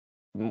scored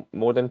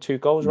more than 2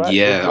 goals, right?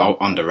 Yeah,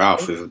 under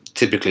Ralph.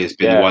 Typically it's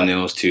been 1-0,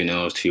 2-0,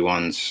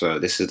 2-1s. So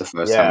this is the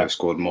first time they've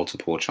scored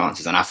multiple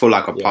chances, and I feel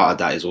like a part of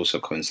that is also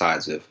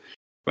coincides with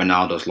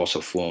Ronaldo's loss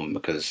of form,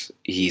 because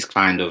he's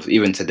kind of,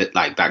 even to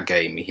like that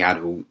game, he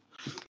had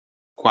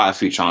quite a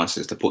few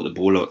chances to put the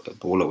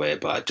ball away,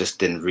 but it just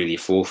didn't really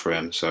fall for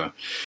him. So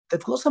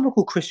they've got someone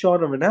called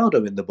Cristiano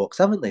Ronaldo in the box,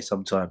 haven't they?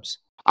 Sometimes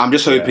I'm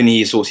just hoping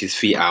he sorts his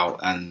feet out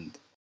and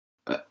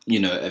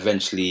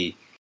eventually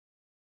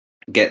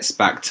gets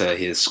back to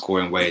his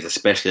scoring ways,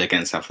 especially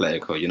against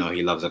Atletico. You know,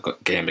 he loves a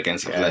game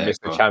against Atletico.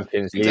 Mr.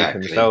 Champions League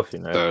himself,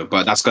 So,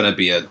 but that's gonna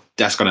be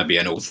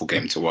an awful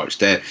game to watch.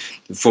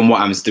 From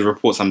the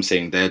reports I'm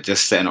seeing, they're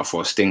just setting up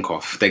for a stink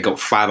off. They got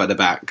 5 at the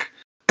back.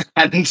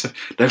 And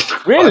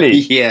really,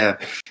 yeah,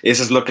 it's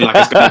just looking like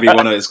it's going to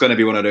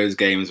be one of those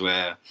games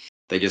where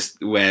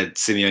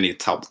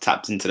Simeone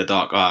taps into the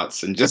dark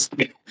arts and just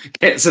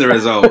gets the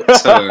result.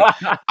 So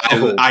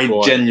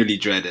I genuinely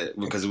dread it,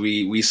 because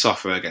we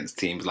suffer against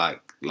teams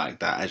like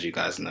that, as you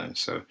guys know.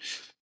 So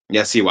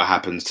yeah, see what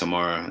happens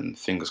tomorrow, and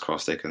fingers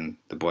crossed the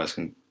boys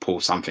can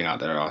pull something out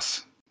their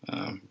ass.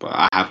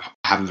 But I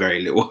have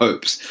very little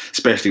hopes,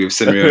 especially with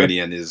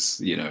Simeone and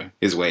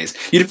his ways.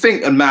 You'd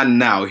think a man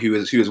now who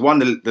has won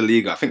the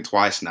league, I think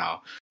twice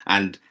now,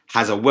 and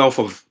has a wealth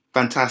of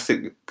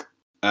fantastic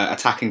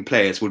attacking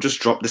players will just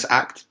drop this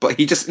act, but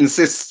he just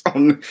insists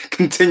on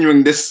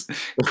continuing this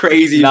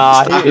crazy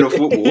style of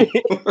football.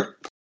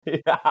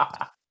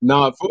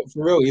 No, for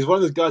real, he's one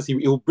of those guys.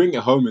 He'll bring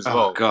it home as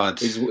well. Oh God,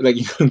 he's like.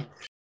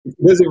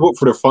 He doesn't walk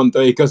for the front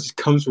door. He just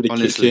comes with a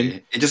kick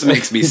in. It just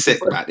makes me sick,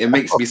 man. It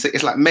makes me sick.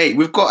 It's like, mate,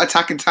 we've got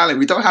attacking talent.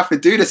 We don't have to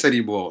do this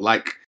anymore.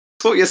 Like,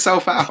 sort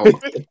yourself out.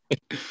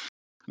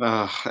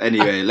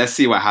 Anyway, let's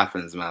see what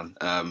happens, man.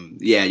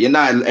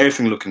 United,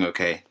 everything looking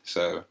okay.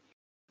 So,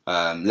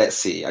 let's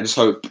see. I just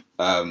hope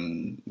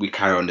we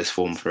carry on this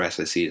form for the rest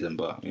of the season,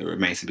 but it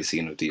remains to be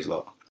seen with these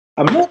lot.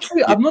 I'm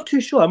not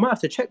too sure. I might have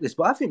to check this,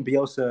 but I think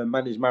Bielsa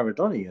managed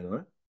Maradona, you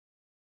know.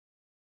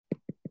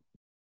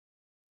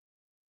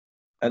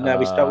 And now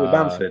we start with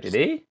Bamford. Did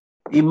he?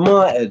 He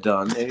might have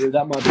done.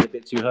 That might be a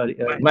bit too early.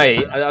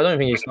 Mate, I don't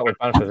think he's not with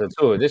Bamford at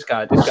all. This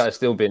guy's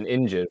still been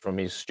injured from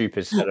his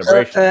stupid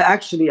celebration.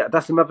 Actually,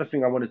 that's another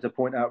thing I wanted to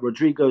point out.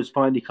 Rodrigo's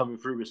finally coming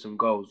through with some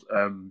goals.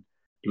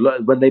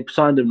 When they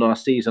signed him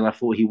last season, I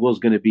thought he was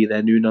going to be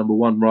their new number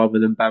one rather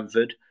than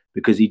Bamford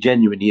because he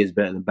genuinely is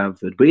better than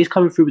Bamford. But he's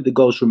coming through with the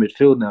goals from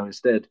midfield now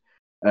instead.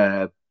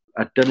 I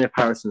don't know if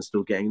Harrison's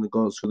still getting the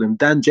goals for them.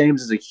 Dan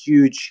James is a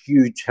huge,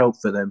 huge help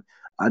for them.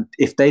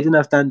 If they didn't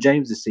have Dan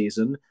James this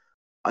season,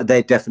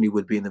 they definitely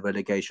would be in the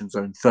relegation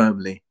zone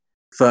firmly.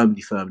 Was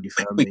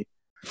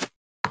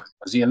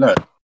he a loan?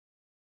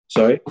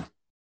 Sorry?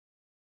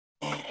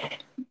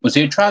 Was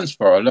he a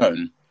transfer or a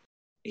loan?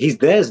 He's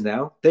theirs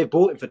now. They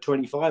bought him for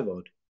 25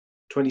 odd,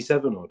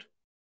 27 odd.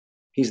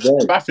 He's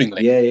theirs.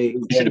 Bafflingly. Yeah, he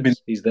should have been.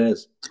 He's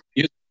theirs.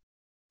 He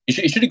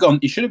should have gone.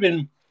 He should have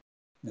been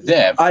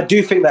there. I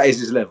do think that is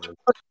his level.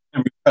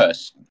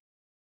 Reverse. Do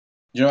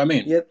you know what I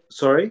mean? Yeah.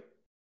 Sorry.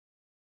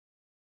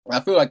 I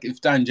feel like if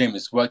Dan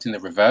James worked in the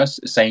reverse,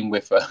 same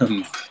with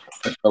Wilfried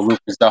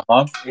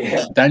Zaha.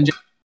 Yeah. Dan James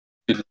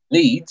to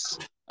Leeds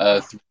 3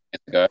 years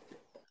ago,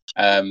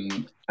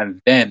 and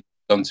then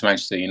gone to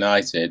Manchester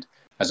United,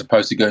 as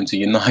opposed to going to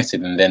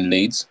United and then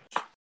Leeds.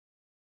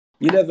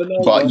 You never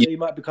know, but he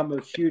might become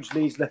a huge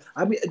Leeds.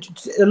 I mean,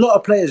 a lot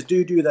of players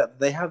do that.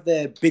 They have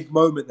their big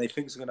moment they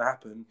think is going to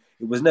happen.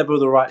 It was never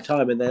the right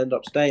time, and they end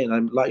up staying.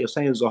 And like you're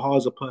saying,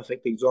 Zaha's a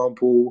perfect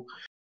example.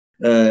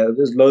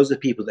 There's loads of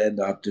people that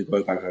end up to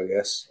go back, I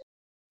guess.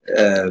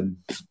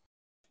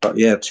 But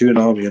yeah,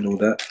 Tuanami and all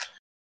that.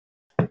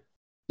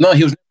 No,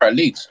 he was never at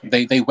Leeds.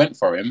 They went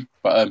for him,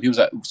 but he was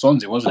at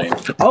Swansea, wasn't he?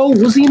 Oh,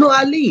 was he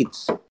not at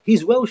Leeds?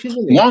 He's Welsh,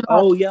 isn't he? No.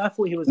 Oh, yeah, I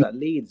thought he was at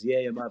Leeds.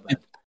 Yeah, my bad.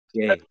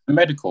 Yeah,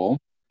 medical,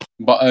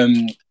 but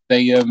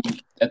they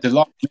at the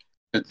last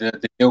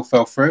the deal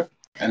fell through,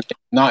 and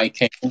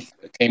United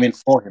came in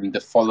for him the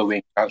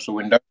following transfer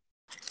window.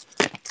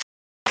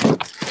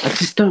 I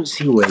just don't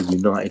see where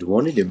United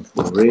wanted him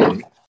for,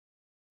 really.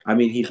 I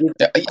mean, he did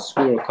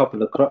score a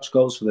couple of clutch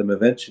goals for them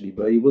eventually,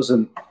 but he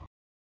wasn't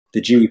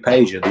the Jimmy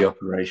Page of the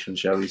operation,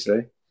 shall we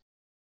say?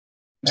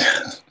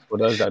 For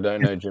those that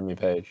don't know Jimmy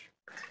Page,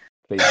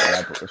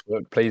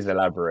 please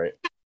elaborate.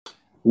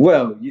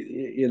 Well,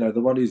 you know, the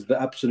one who's the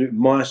absolute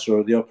maestro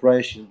of the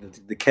operation,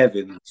 the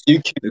Kevins,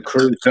 the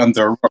Cruz,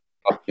 under a rock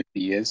for 50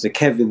 years. The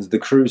Kevins, the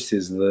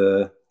Cruces,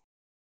 the...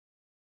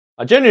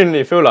 I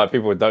genuinely feel like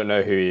people don't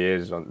know who he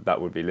is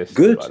that would be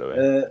listening. Good. By the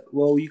way,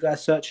 well, you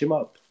guys search him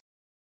up.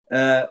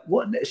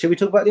 What should we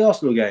talk about the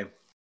Arsenal game?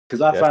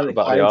 Because I found it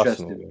quite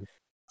interesting.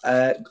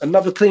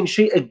 Another clean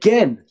sheet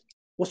again.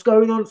 What's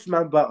going on for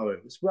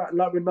Mambato? It's like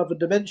another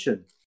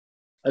dimension.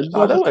 I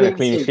don't want a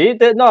clean sheet.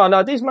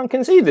 No, these man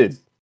conceded.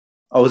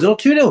 Oh, was it not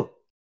 2-0?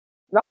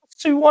 No,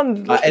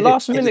 2-1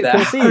 last minute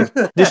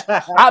conceded. Just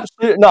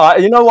absolute. No,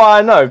 you know why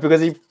I know?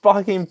 Because he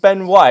fucking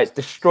Ben White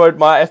destroyed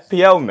my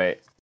FPL,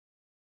 mate.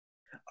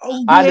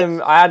 Oh, yeah.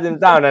 I had him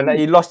down, and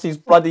he lost his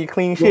bloody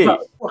clean sheet.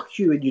 Fuck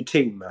you and your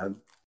team, man.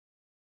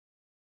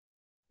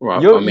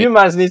 Right, you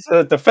man need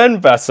to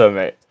defend better,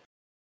 mate.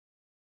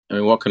 I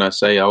mean, what can I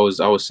say? I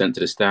was sent to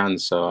the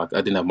stands, so I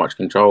didn't have much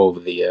control over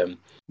the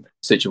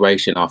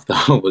situation after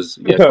I was.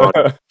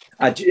 Yeah,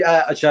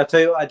 shall I tell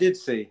you what I did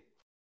see?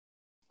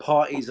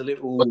 Partey's a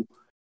little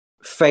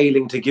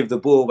failing to give the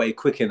ball away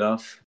quick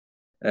enough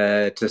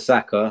to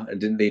Saka and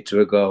didn't lead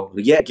to a goal.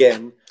 Yet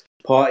again,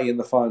 Partey in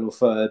the final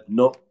third,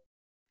 not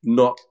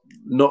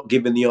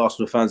giving the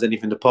Arsenal fans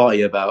anything to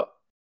party about.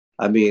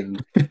 I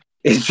mean,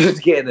 it's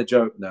just getting a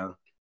joke now.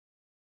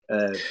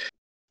 I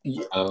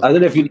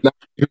don't know if you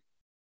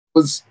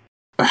was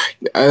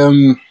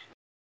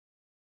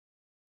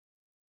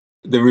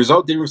the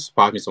result didn't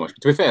surprise me so much.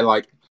 But to be fair,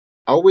 like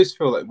I always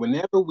feel like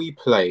whenever we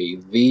play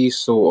these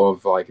sort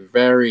of like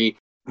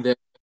they're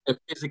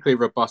physically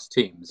robust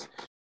teams,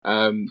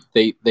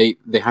 they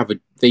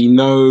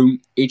know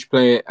each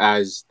player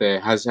has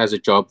a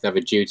job, they have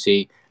a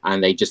duty,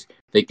 and they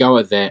go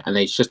out there, and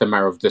it's just a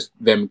matter of just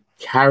them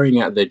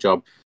carrying out their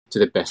job to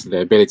the best of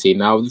their ability.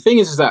 Now the thing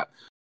is that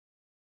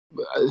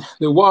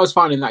what I was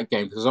finding in that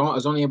game, because I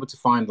was only able to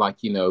find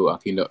catch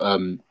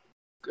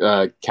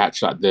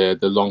like the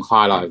long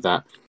highlight of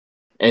that,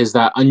 is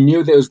that I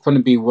knew that it was going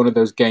to be one of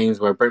those games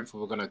where Brentford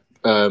were going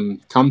to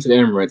come to the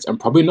Emirates and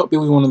probably not be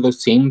one of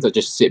those teams that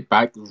just sit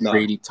back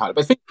really tight.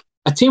 But I think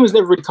a team has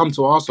never really come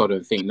to our side, I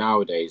don't think,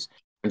 nowadays,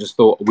 and just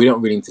thought we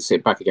don't really need to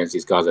sit back against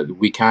these guys. That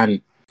we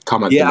can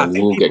come at them and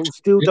we'll get. People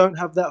still don't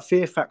have that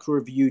fear factor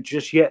of you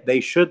just yet. They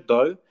should,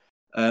 though.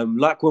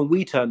 Like when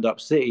we turned up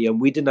City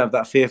and we didn't have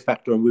that fear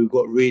factor and we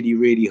got really,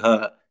 really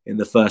hurt in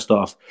the first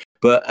half.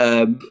 But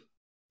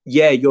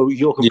yeah,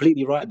 you're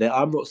completely right there.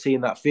 I'm not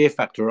seeing that fear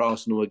factor at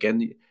Arsenal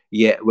again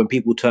yet when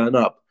people turn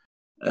up.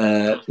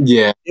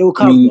 Yeah, it'll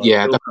come. I mean,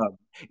 it'll come.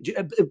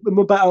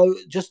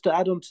 Just to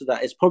add on to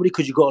that, it's probably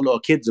because you've got a lot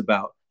of kids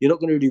about. You're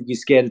not going to really be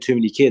scared of too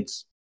many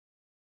kids.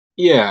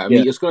 Yeah, I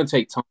mean, it's going to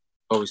take time.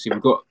 Obviously,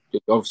 we've got a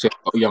lot of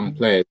young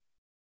players.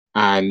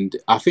 And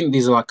I think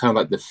these are like kind of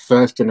like the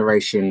first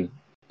generation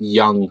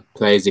young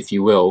players, if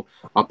you will,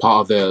 are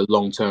part of the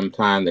long-term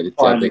plan that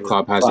the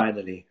club has.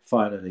 Finally.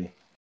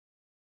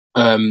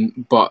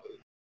 But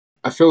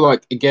I feel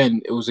like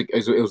again, it was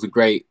a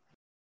great,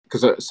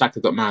 because Saka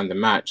got man of the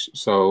match.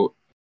 So,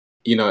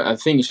 I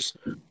think it's just,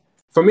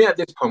 for me at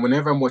this point,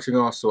 whenever I'm watching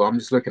Arsenal, I'm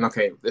just looking,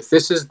 okay, if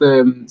this is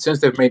since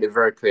they've made it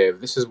very clear,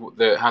 if this is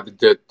how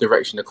the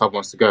direction the club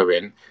wants to go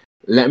in,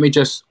 let me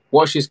just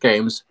watch these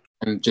games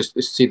and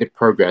just see the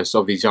progress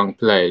of these young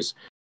players.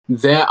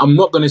 I'm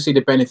not going to see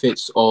the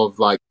benefits of,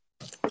 like,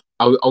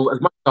 as much as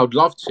I would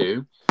love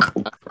to,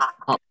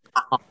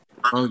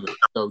 moment.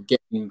 So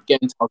getting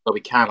to what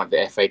we can, like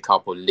the FA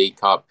Cup or League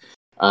Cup,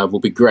 will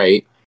be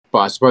great. But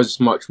I suppose it's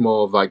much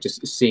more of like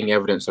just seeing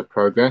evidence of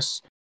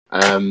progress.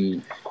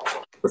 With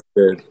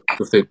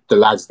the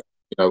lads,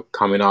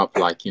 coming up,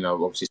 like,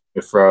 obviously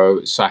Smith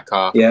Rowe,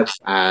 Saka,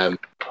 several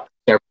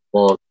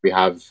more we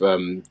have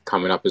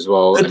coming up as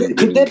well.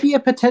 Could there be a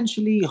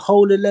potentially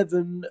whole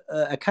 11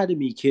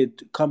 academy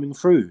kid coming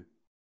through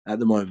at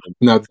the moment?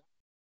 No,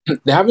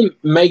 they haven't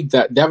made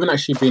that. They haven't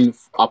actually been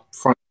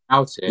upfront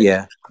about it.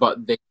 Yeah, but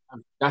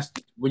that's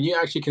when you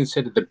actually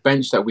consider the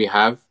bench that we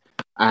have,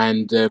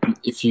 and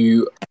if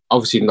you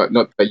obviously not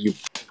that you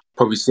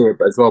probably see it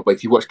as well, but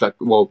if you watch, like,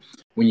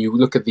 when you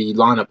look at the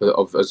lineup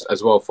of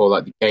as well for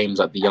like the games,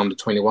 like the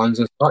under-21s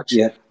and such,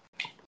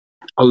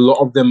 a lot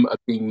of them are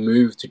being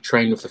moved to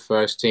train with the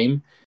first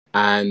team,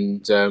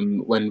 and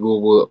when we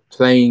were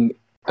playing,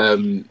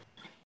 obviously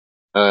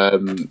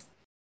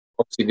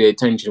the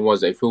intention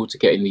was that if we were to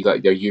get in the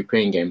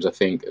European games, I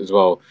think as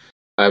well,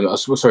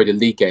 the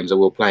league games that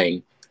we were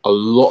playing, a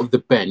lot of the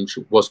bench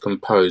was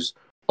composed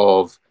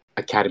of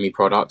academy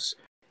products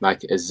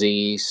like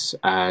Aziz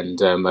and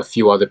a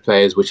few other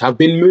players which have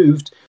been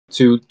moved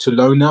to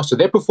loan now. So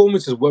their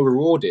performances were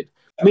rewarded.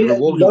 I mean,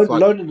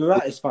 loaning them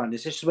out is fine.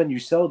 It's just when you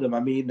sell them. I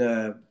mean,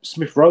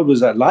 Smith Rowe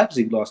was at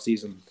Leipzig last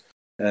season.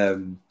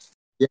 So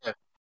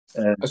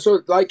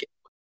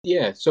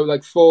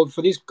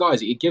for these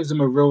guys, it gives them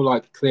a real,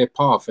 like, clear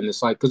path, and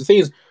it's like, because the thing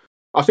is,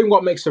 I think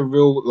what makes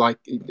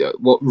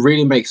what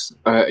really makes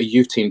a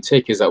youth team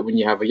tick is that when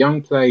you have a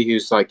young player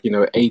who's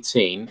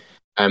 18,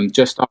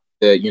 just after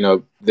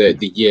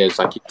the years,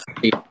 like,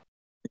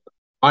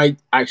 I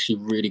actually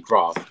really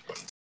grasp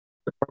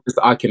the progress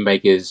that I can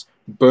make is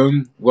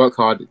boom, work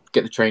hard,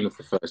 get the training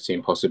for the first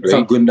team possibly.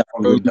 It's good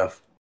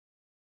enough.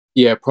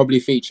 Yeah, probably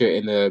feature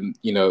in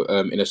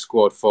in a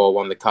squad for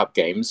one of the cup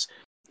games.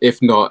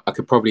 If not, I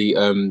could probably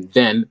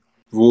then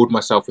reward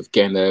myself with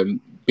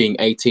getting being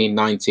 18,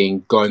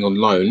 19, going on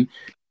loan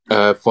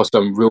for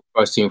some real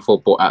first team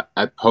football at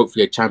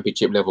hopefully a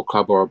championship level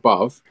club or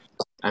above.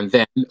 And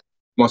then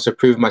once I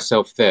prove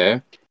myself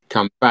there,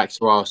 come back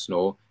to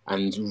Arsenal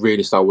and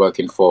really start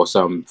working for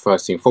some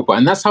first team football.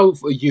 And that's how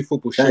youth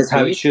football should be. That's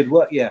how it should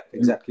work. Yeah,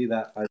 exactly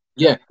that.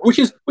 Which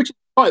is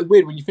quite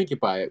weird when you think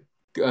about it.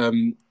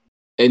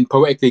 And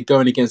poetically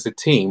going against a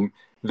team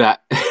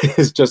that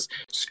has just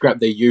scrapped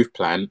their youth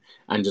plan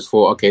and just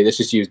thought, okay, let's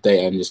just use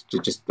data and just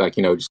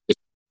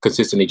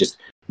consistently just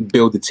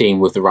build the team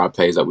with the right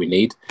players that we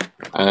need.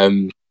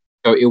 So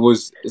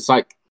it's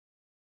like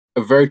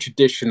a very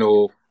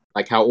traditional,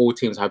 like how all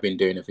teams have been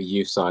doing it for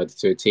youth side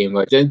to a team.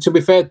 Like, and to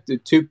be fair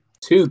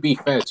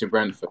to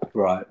Brentford,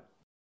 right?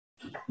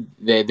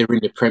 They're in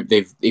the Prem.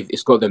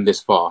 It's got them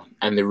this far,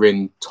 and they're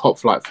in top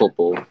flight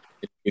football.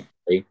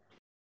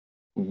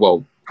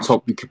 Well,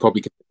 top. You could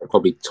probably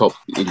top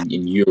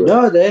in Europe.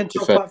 No, they're in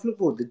top flight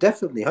football. They're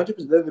definitely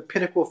 100%. They're the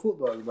pinnacle of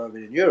football at the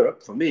moment in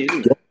Europe for me,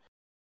 isn't it?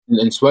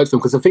 And swear to them,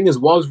 because the thing is,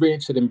 what I was really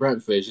interested in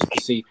Brentford is just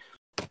to see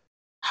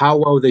how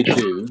well they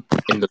do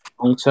in the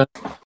long term,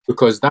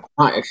 because that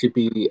might actually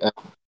be a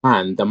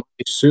plan that might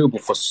be suitable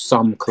for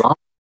some club.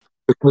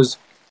 Because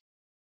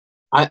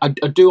I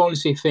do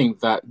honestly think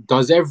that,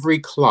 does every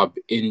club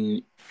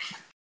in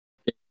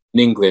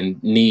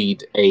England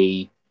need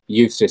a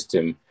youth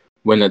system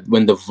when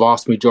the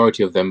vast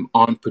majority of them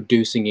aren't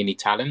producing any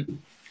talent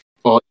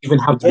or even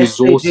have the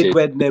resources?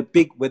 They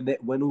did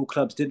when all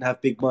clubs didn't have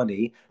big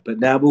money, but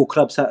now all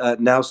clubs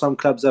now some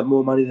clubs have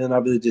more money than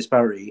others.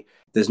 Disparity.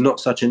 There's not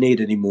such a need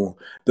anymore.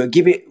 But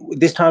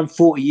this time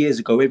 40 years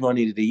ago, everyone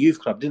needed a youth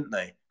club, didn't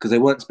they? Because they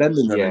weren't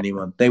spending on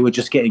anyone. They were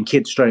just getting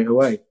kids straight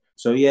away.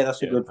 So yeah,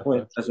 that's a good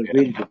point. That's a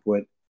really good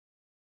point.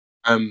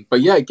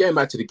 But yeah, getting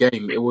back to the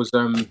game, it was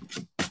it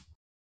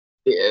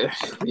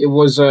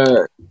was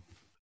a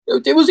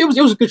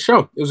good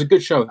show. It was a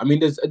good show. I mean,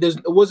 there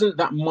wasn't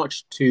that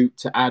much to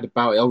add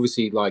about it.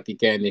 Obviously, like,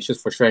 again, it's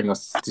just frustrating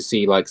us to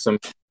see like a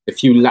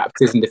few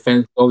lapses in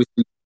defense.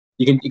 Obviously,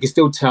 you can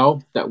still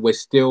tell that we're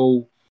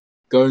still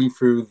going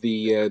through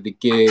the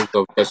gears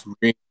of just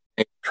really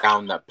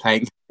down that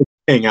playing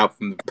out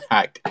from the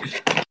back.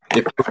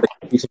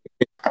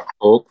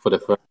 Talk for the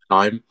first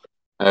time,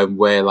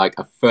 where like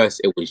at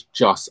first it was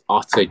just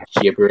utter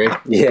gibberish.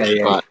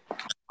 But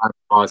as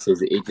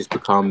passes, it just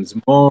becomes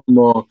more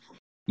and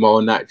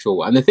more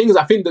natural. And the thing is,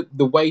 I think that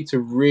the way to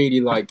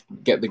really like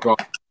get the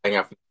grasp playing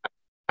out from the back,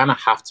 you kind of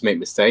have to make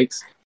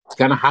mistakes. You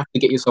kind of have to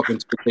get yourself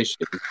into a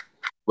position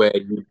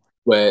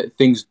where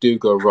things do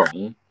go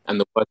wrong, and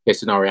the worst case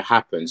scenario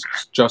happens,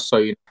 just so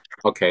you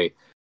know, okay,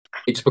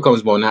 it just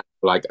becomes more natural.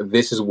 Like,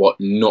 this is what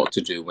not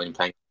to do when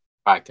playing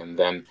back. And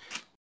then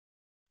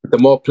the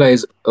more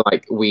players,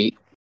 like,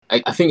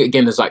 I think,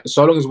 again, it's like,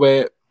 so long as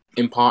we're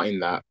imparting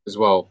that as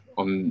well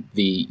on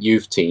the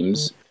youth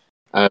teams,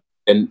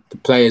 and the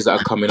players that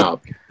are coming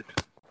up,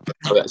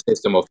 so that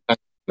system of playing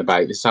from the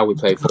back, this is how we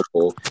play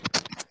football.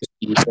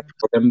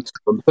 For them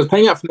because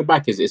playing out from the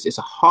back it's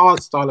a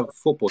hard style of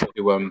football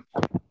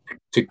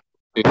to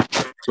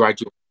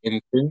graduate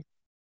into.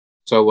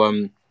 So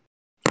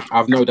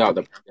I've no doubt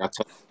that they're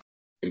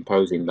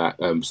imposing that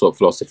sort of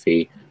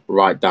philosophy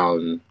right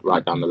down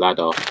the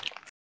ladder.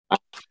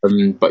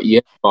 But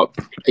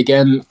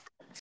again,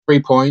 3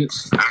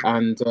 points,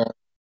 and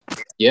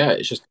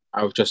it's just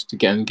I'll just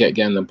getting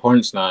the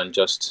points now, and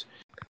just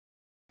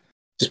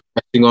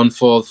pressing on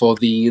for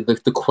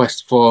the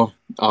quest for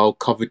our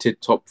coveted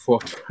top 4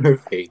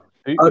 trophy.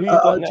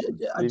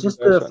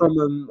 Just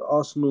from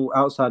Arsenal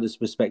outsiders'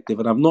 perspective,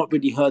 and I've not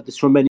really heard this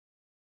from many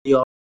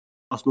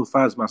Arsenal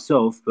fans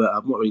myself, but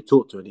I've not really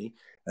talked to any.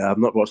 I've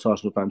not watched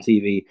Arsenal fan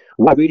TV.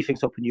 What I really think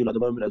is helping you at the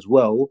moment as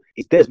well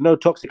is there's no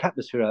toxic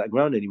atmosphere at that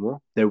ground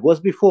anymore. There was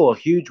before, a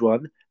huge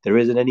one. There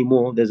isn't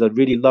anymore. There's a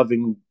really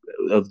loving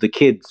of the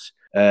kids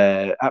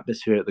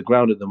atmosphere at the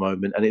ground at the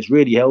moment, and it's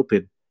really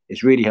helping.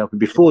 It's really helping.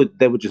 Before,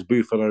 they would just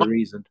boo for no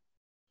reason.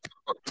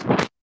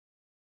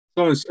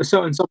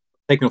 Someone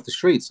taken off the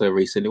streets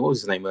recently. What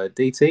was his name?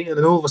 DT. And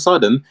then all of a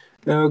sudden,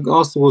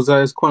 Arsenal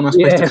was quite a nice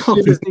place to come.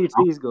 As soon as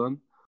DT's gone.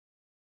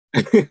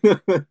 But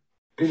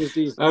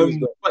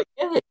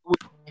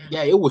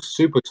it was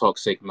super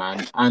toxic,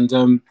 man.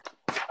 And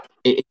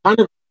it kind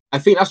of, I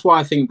think that's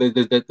why I think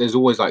there's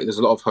always there's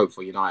a lot of hope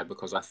for United,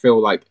 because I feel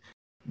like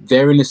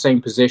they're in the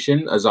same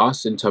position as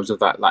us in terms of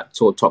that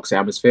sort of toxic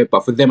atmosphere,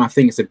 but for them, I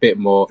think it's a bit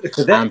more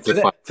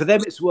amplified. For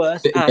them, it's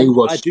worse. And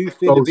I do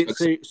feel a bit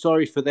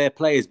sorry for their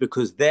players,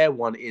 because their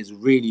one is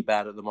really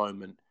bad at the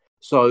moment.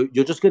 So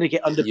you're just going to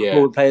get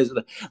underperforming players.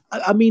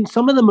 I mean,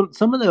 some of them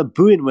are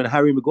booing when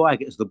Harry Maguire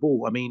gets the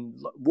ball. I mean,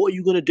 what are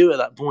you going to do at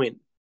that point?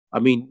 I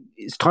mean,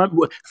 it's time.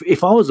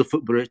 If I was a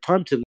footballer, it's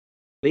time to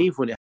leave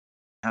when it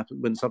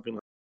happens. When something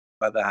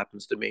like that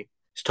happens to me.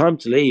 It's time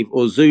to leave,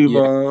 or Zuma,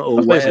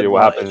 or basically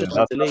whatever.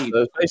 That's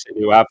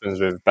basically what happens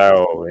with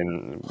Bell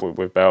in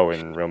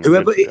Real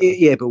Madrid.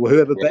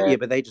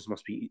 But they just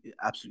must be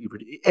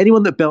absolutely.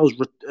 Anyone that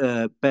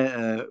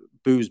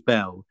boos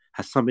Bell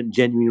has something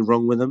genuinely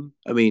wrong with them.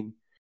 I mean,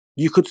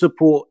 you could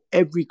support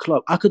every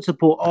club. I could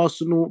support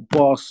Arsenal,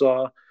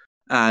 Barca,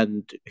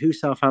 and who's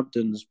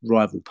Southampton's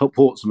rival,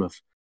 Portsmouth,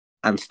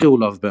 and still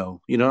love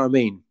Bell. You know what I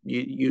mean?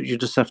 You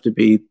just have to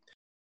be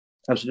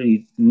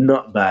absolutely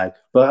nutbag.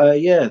 But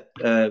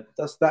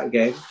that's that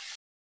game.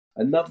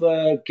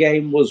 Another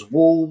game was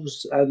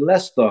Wolves and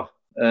Leicester.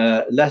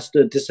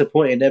 Leicester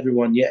disappointing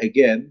everyone yet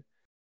again.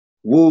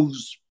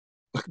 Wolves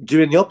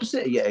doing the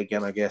opposite yet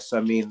again, I guess. I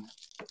mean,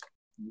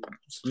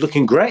 it's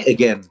looking great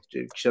again,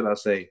 shall I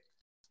say?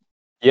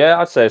 Yeah,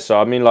 I'd say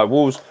so. I mean,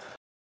 Wolves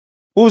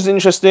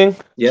interesting.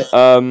 Yeah.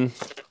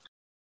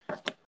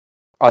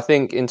 I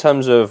think in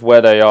terms of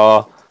where they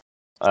are,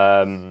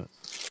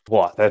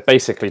 they're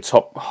basically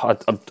top. I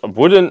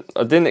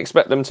didn't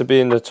expect them to be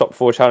in the top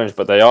 4 challenge,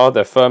 but they are.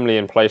 They're firmly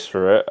in place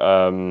for it.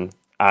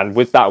 And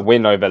with that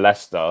win over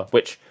Leicester,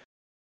 which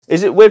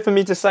is it weird for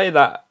me to say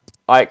that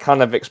I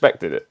kind of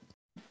expected it?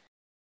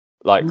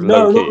 No,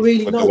 not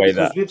really. No,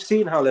 because we've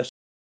seen how Leicester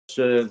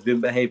have been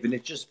behaving.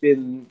 It's just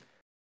been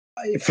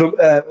from.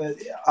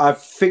 I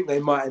think they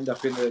might end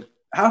up in the.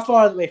 How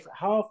far away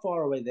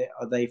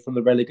are they from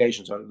the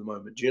relegation zone at the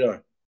moment? Do you know?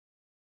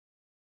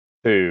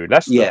 Who,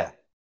 Leicester? Yeah.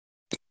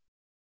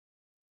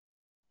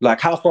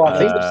 How far? I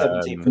think they're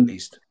 17th at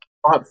least.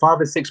 5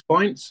 or 6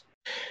 points.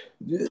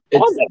 Do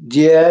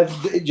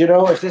you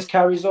know, if this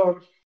carries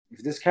on,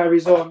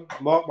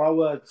 mark my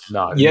words.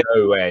 No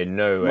way.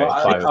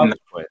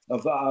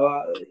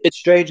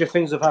 Stranger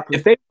things have happened.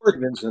 If they were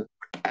Vincent.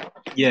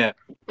 Yeah.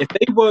 If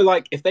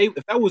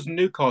that was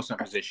Newcastle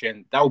in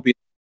position, that would be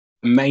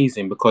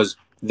amazing, because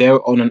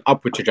they're on an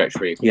upward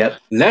trajectory. Yeah.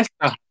 Leicester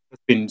has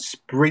been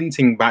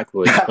sprinting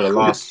backwards for the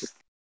last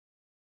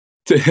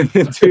two.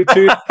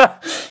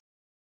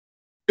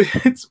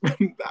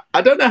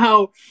 I don't know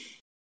how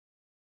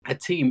a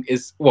team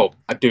is. Well,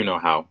 I do know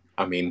how.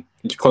 I mean,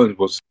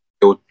 Collins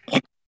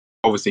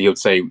he would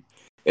say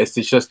it's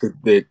just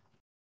the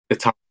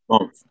time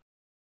of month,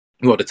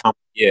 the time of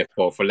year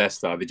for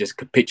Leicester. They're just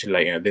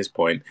capitulating at this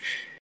point,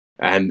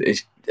 and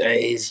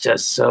it's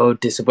just so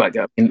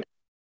disappointing. I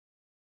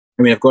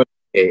mean, I've got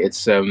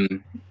it's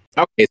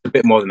it's a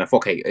bit more than that.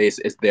 Okay, it's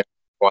there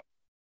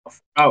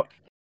about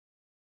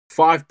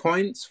 5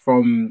 points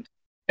from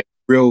a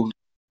real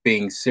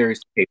being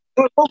serious.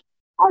 5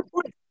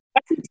 points.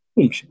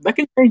 That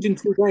can change in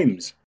 2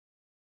 games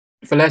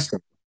for Leicester.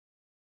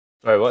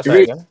 Wait, what's that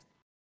again?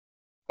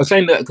 I'm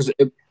saying that because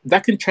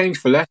that can change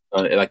for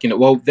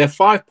Leicester. They're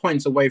 5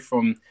 points away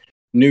from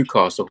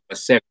Newcastle at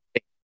 7.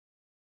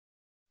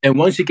 And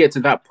once you get to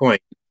that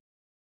point,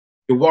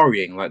 you're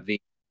worrying.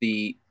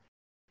 The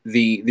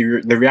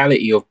the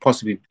reality of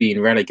possibly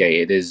being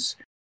relegated is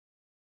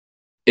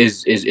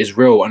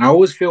real. And I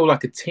always feel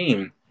like a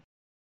team,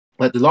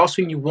 like the last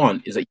thing you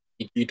want is that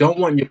you don't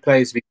want your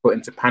players to be put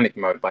into panic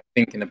mode by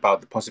thinking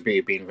about the possibility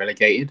of being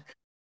relegated,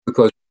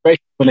 because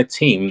especially when a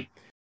team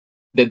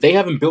that they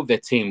haven't built their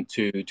team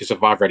to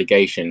survive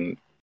relegation.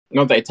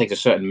 Not that it takes a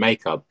certain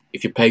makeup.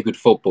 If you play good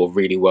football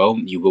really well,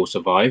 you will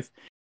survive.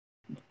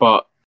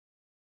 But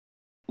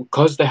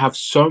because they have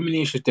so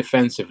many issues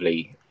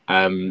defensively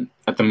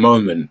at the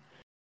moment,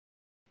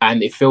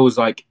 and it feels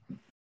like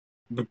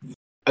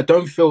I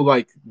don't feel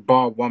like,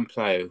 bar one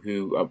player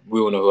who we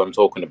all know who I'm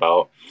talking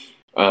about,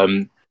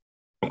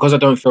 because I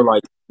don't feel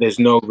like there's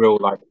no real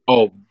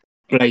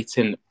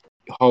blatant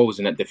holes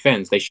in that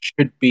defense. They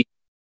should be,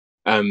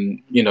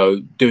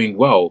 doing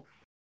well.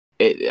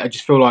 I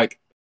just feel like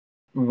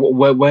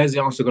where's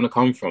the answer going to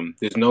come from?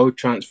 There's no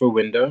transfer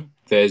window.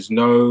 There's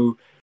no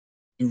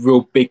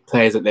real big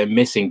players that they're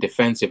missing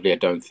defensively, I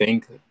don't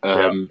think.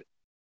 And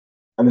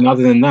then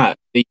other than that,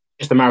 it's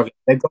just a matter of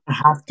they're going to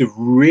have to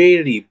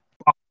really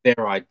up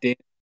their idea,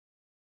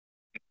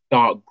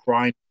 start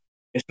grinding.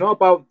 It's not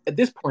about, at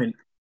this point,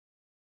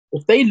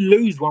 if they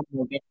lose one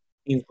more game,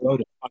 teams will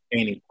start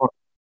gaining points.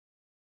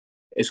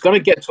 It's going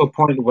to get to a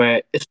point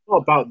where it's not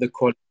about the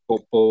quality of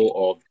football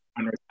or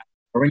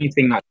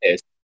anything like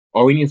this,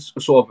 or any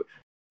sort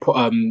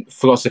of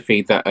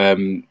philosophy that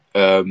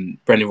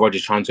Brendan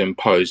Rodgers is trying to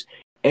impose.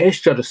 It's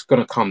just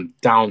going to come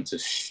down to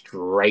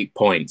straight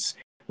points.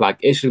 Like,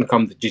 it's going to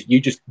come to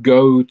you just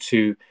go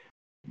to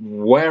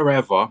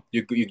wherever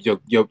you're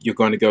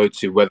going to go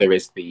to, whether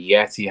it's the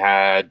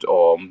Etihad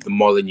or the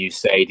Molineux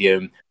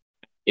Stadium.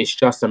 It's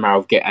just a matter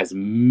of get as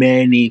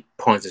many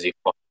points as you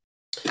possibly.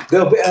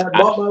 They'll be,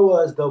 mark my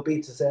words, they'll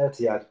beat us at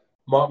Etihad.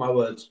 Mark my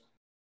words.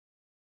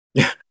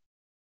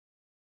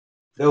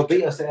 They'll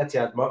beat us at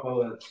Etihad. Mark my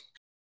words.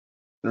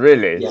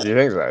 Really? Yeah. Do you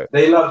think so?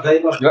 They love.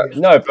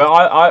 No, but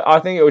I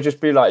think it would just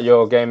be like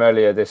your game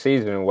earlier this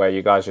season where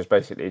you guys just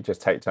basically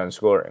just take turns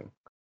scoring.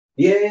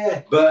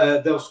 Yeah,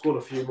 but they'll score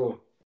a few more.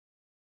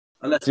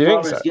 Unless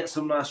Suarez so? Get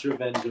some nice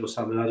revenge or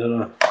something. I don't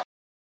know.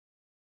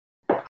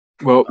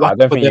 Well, I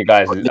don't think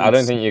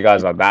you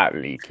guys are that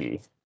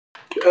leaky.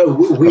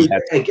 We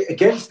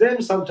against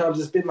them sometimes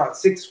it's been like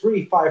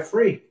 6-3,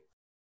 5-3.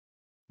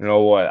 You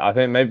know what? I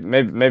think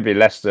maybe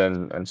Leicester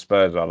and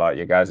Spurs are like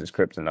your guys'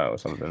 kryptonite or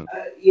something.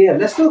 Yeah,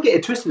 let's not get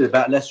it twisted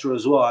about Leicester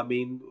as well. I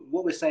mean,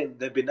 what we're saying,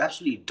 they've been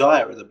absolutely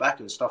dire at the back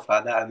and stuff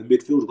like that, and the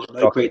midfield got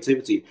no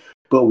creativity.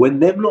 But when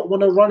them not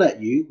want to run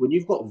at you, when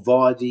you've got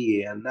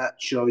Vardy and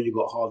Nacho, you've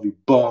got Harvey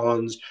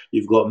Barnes,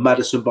 you've got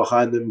Maddison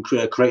behind them,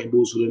 creating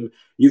balls for them,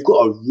 you've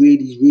got a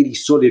really, really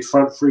solid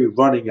front three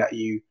running at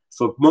you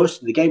for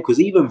most of the game.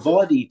 Because even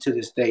Vardy to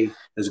this day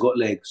has got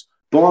legs.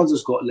 Barnes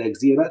has got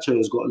legs. Iheanacho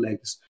has got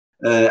legs.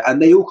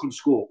 And they all can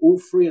score. All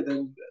three of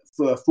them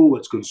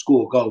forwards can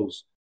score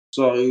goals.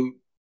 So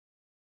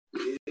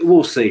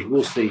we'll see.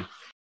 We'll see.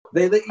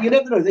 You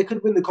never know. They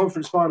could win the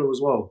conference final as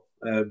well.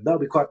 That'll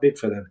be quite big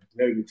for them.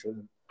 Very big for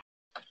them.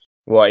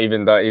 Well,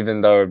 even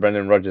though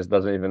Brendan Rodgers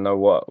doesn't even know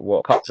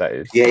what cup that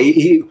is.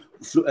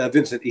 Yeah,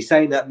 Vincent, he's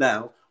saying that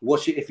now.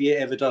 Watch it if he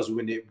ever does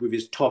win it with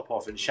his top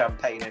off and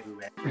champagne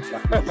everywhere.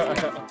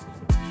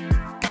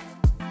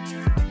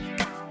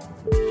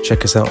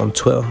 Check us out on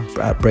Twitter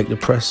at Break the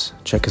Press.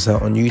 Check us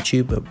out on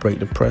YouTube at Break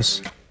the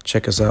Press.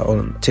 Check us out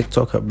on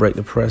TikTok at Break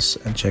the Press.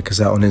 And check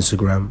us out on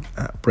Instagram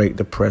at Break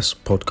the Press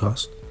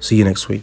Podcast. See you next week.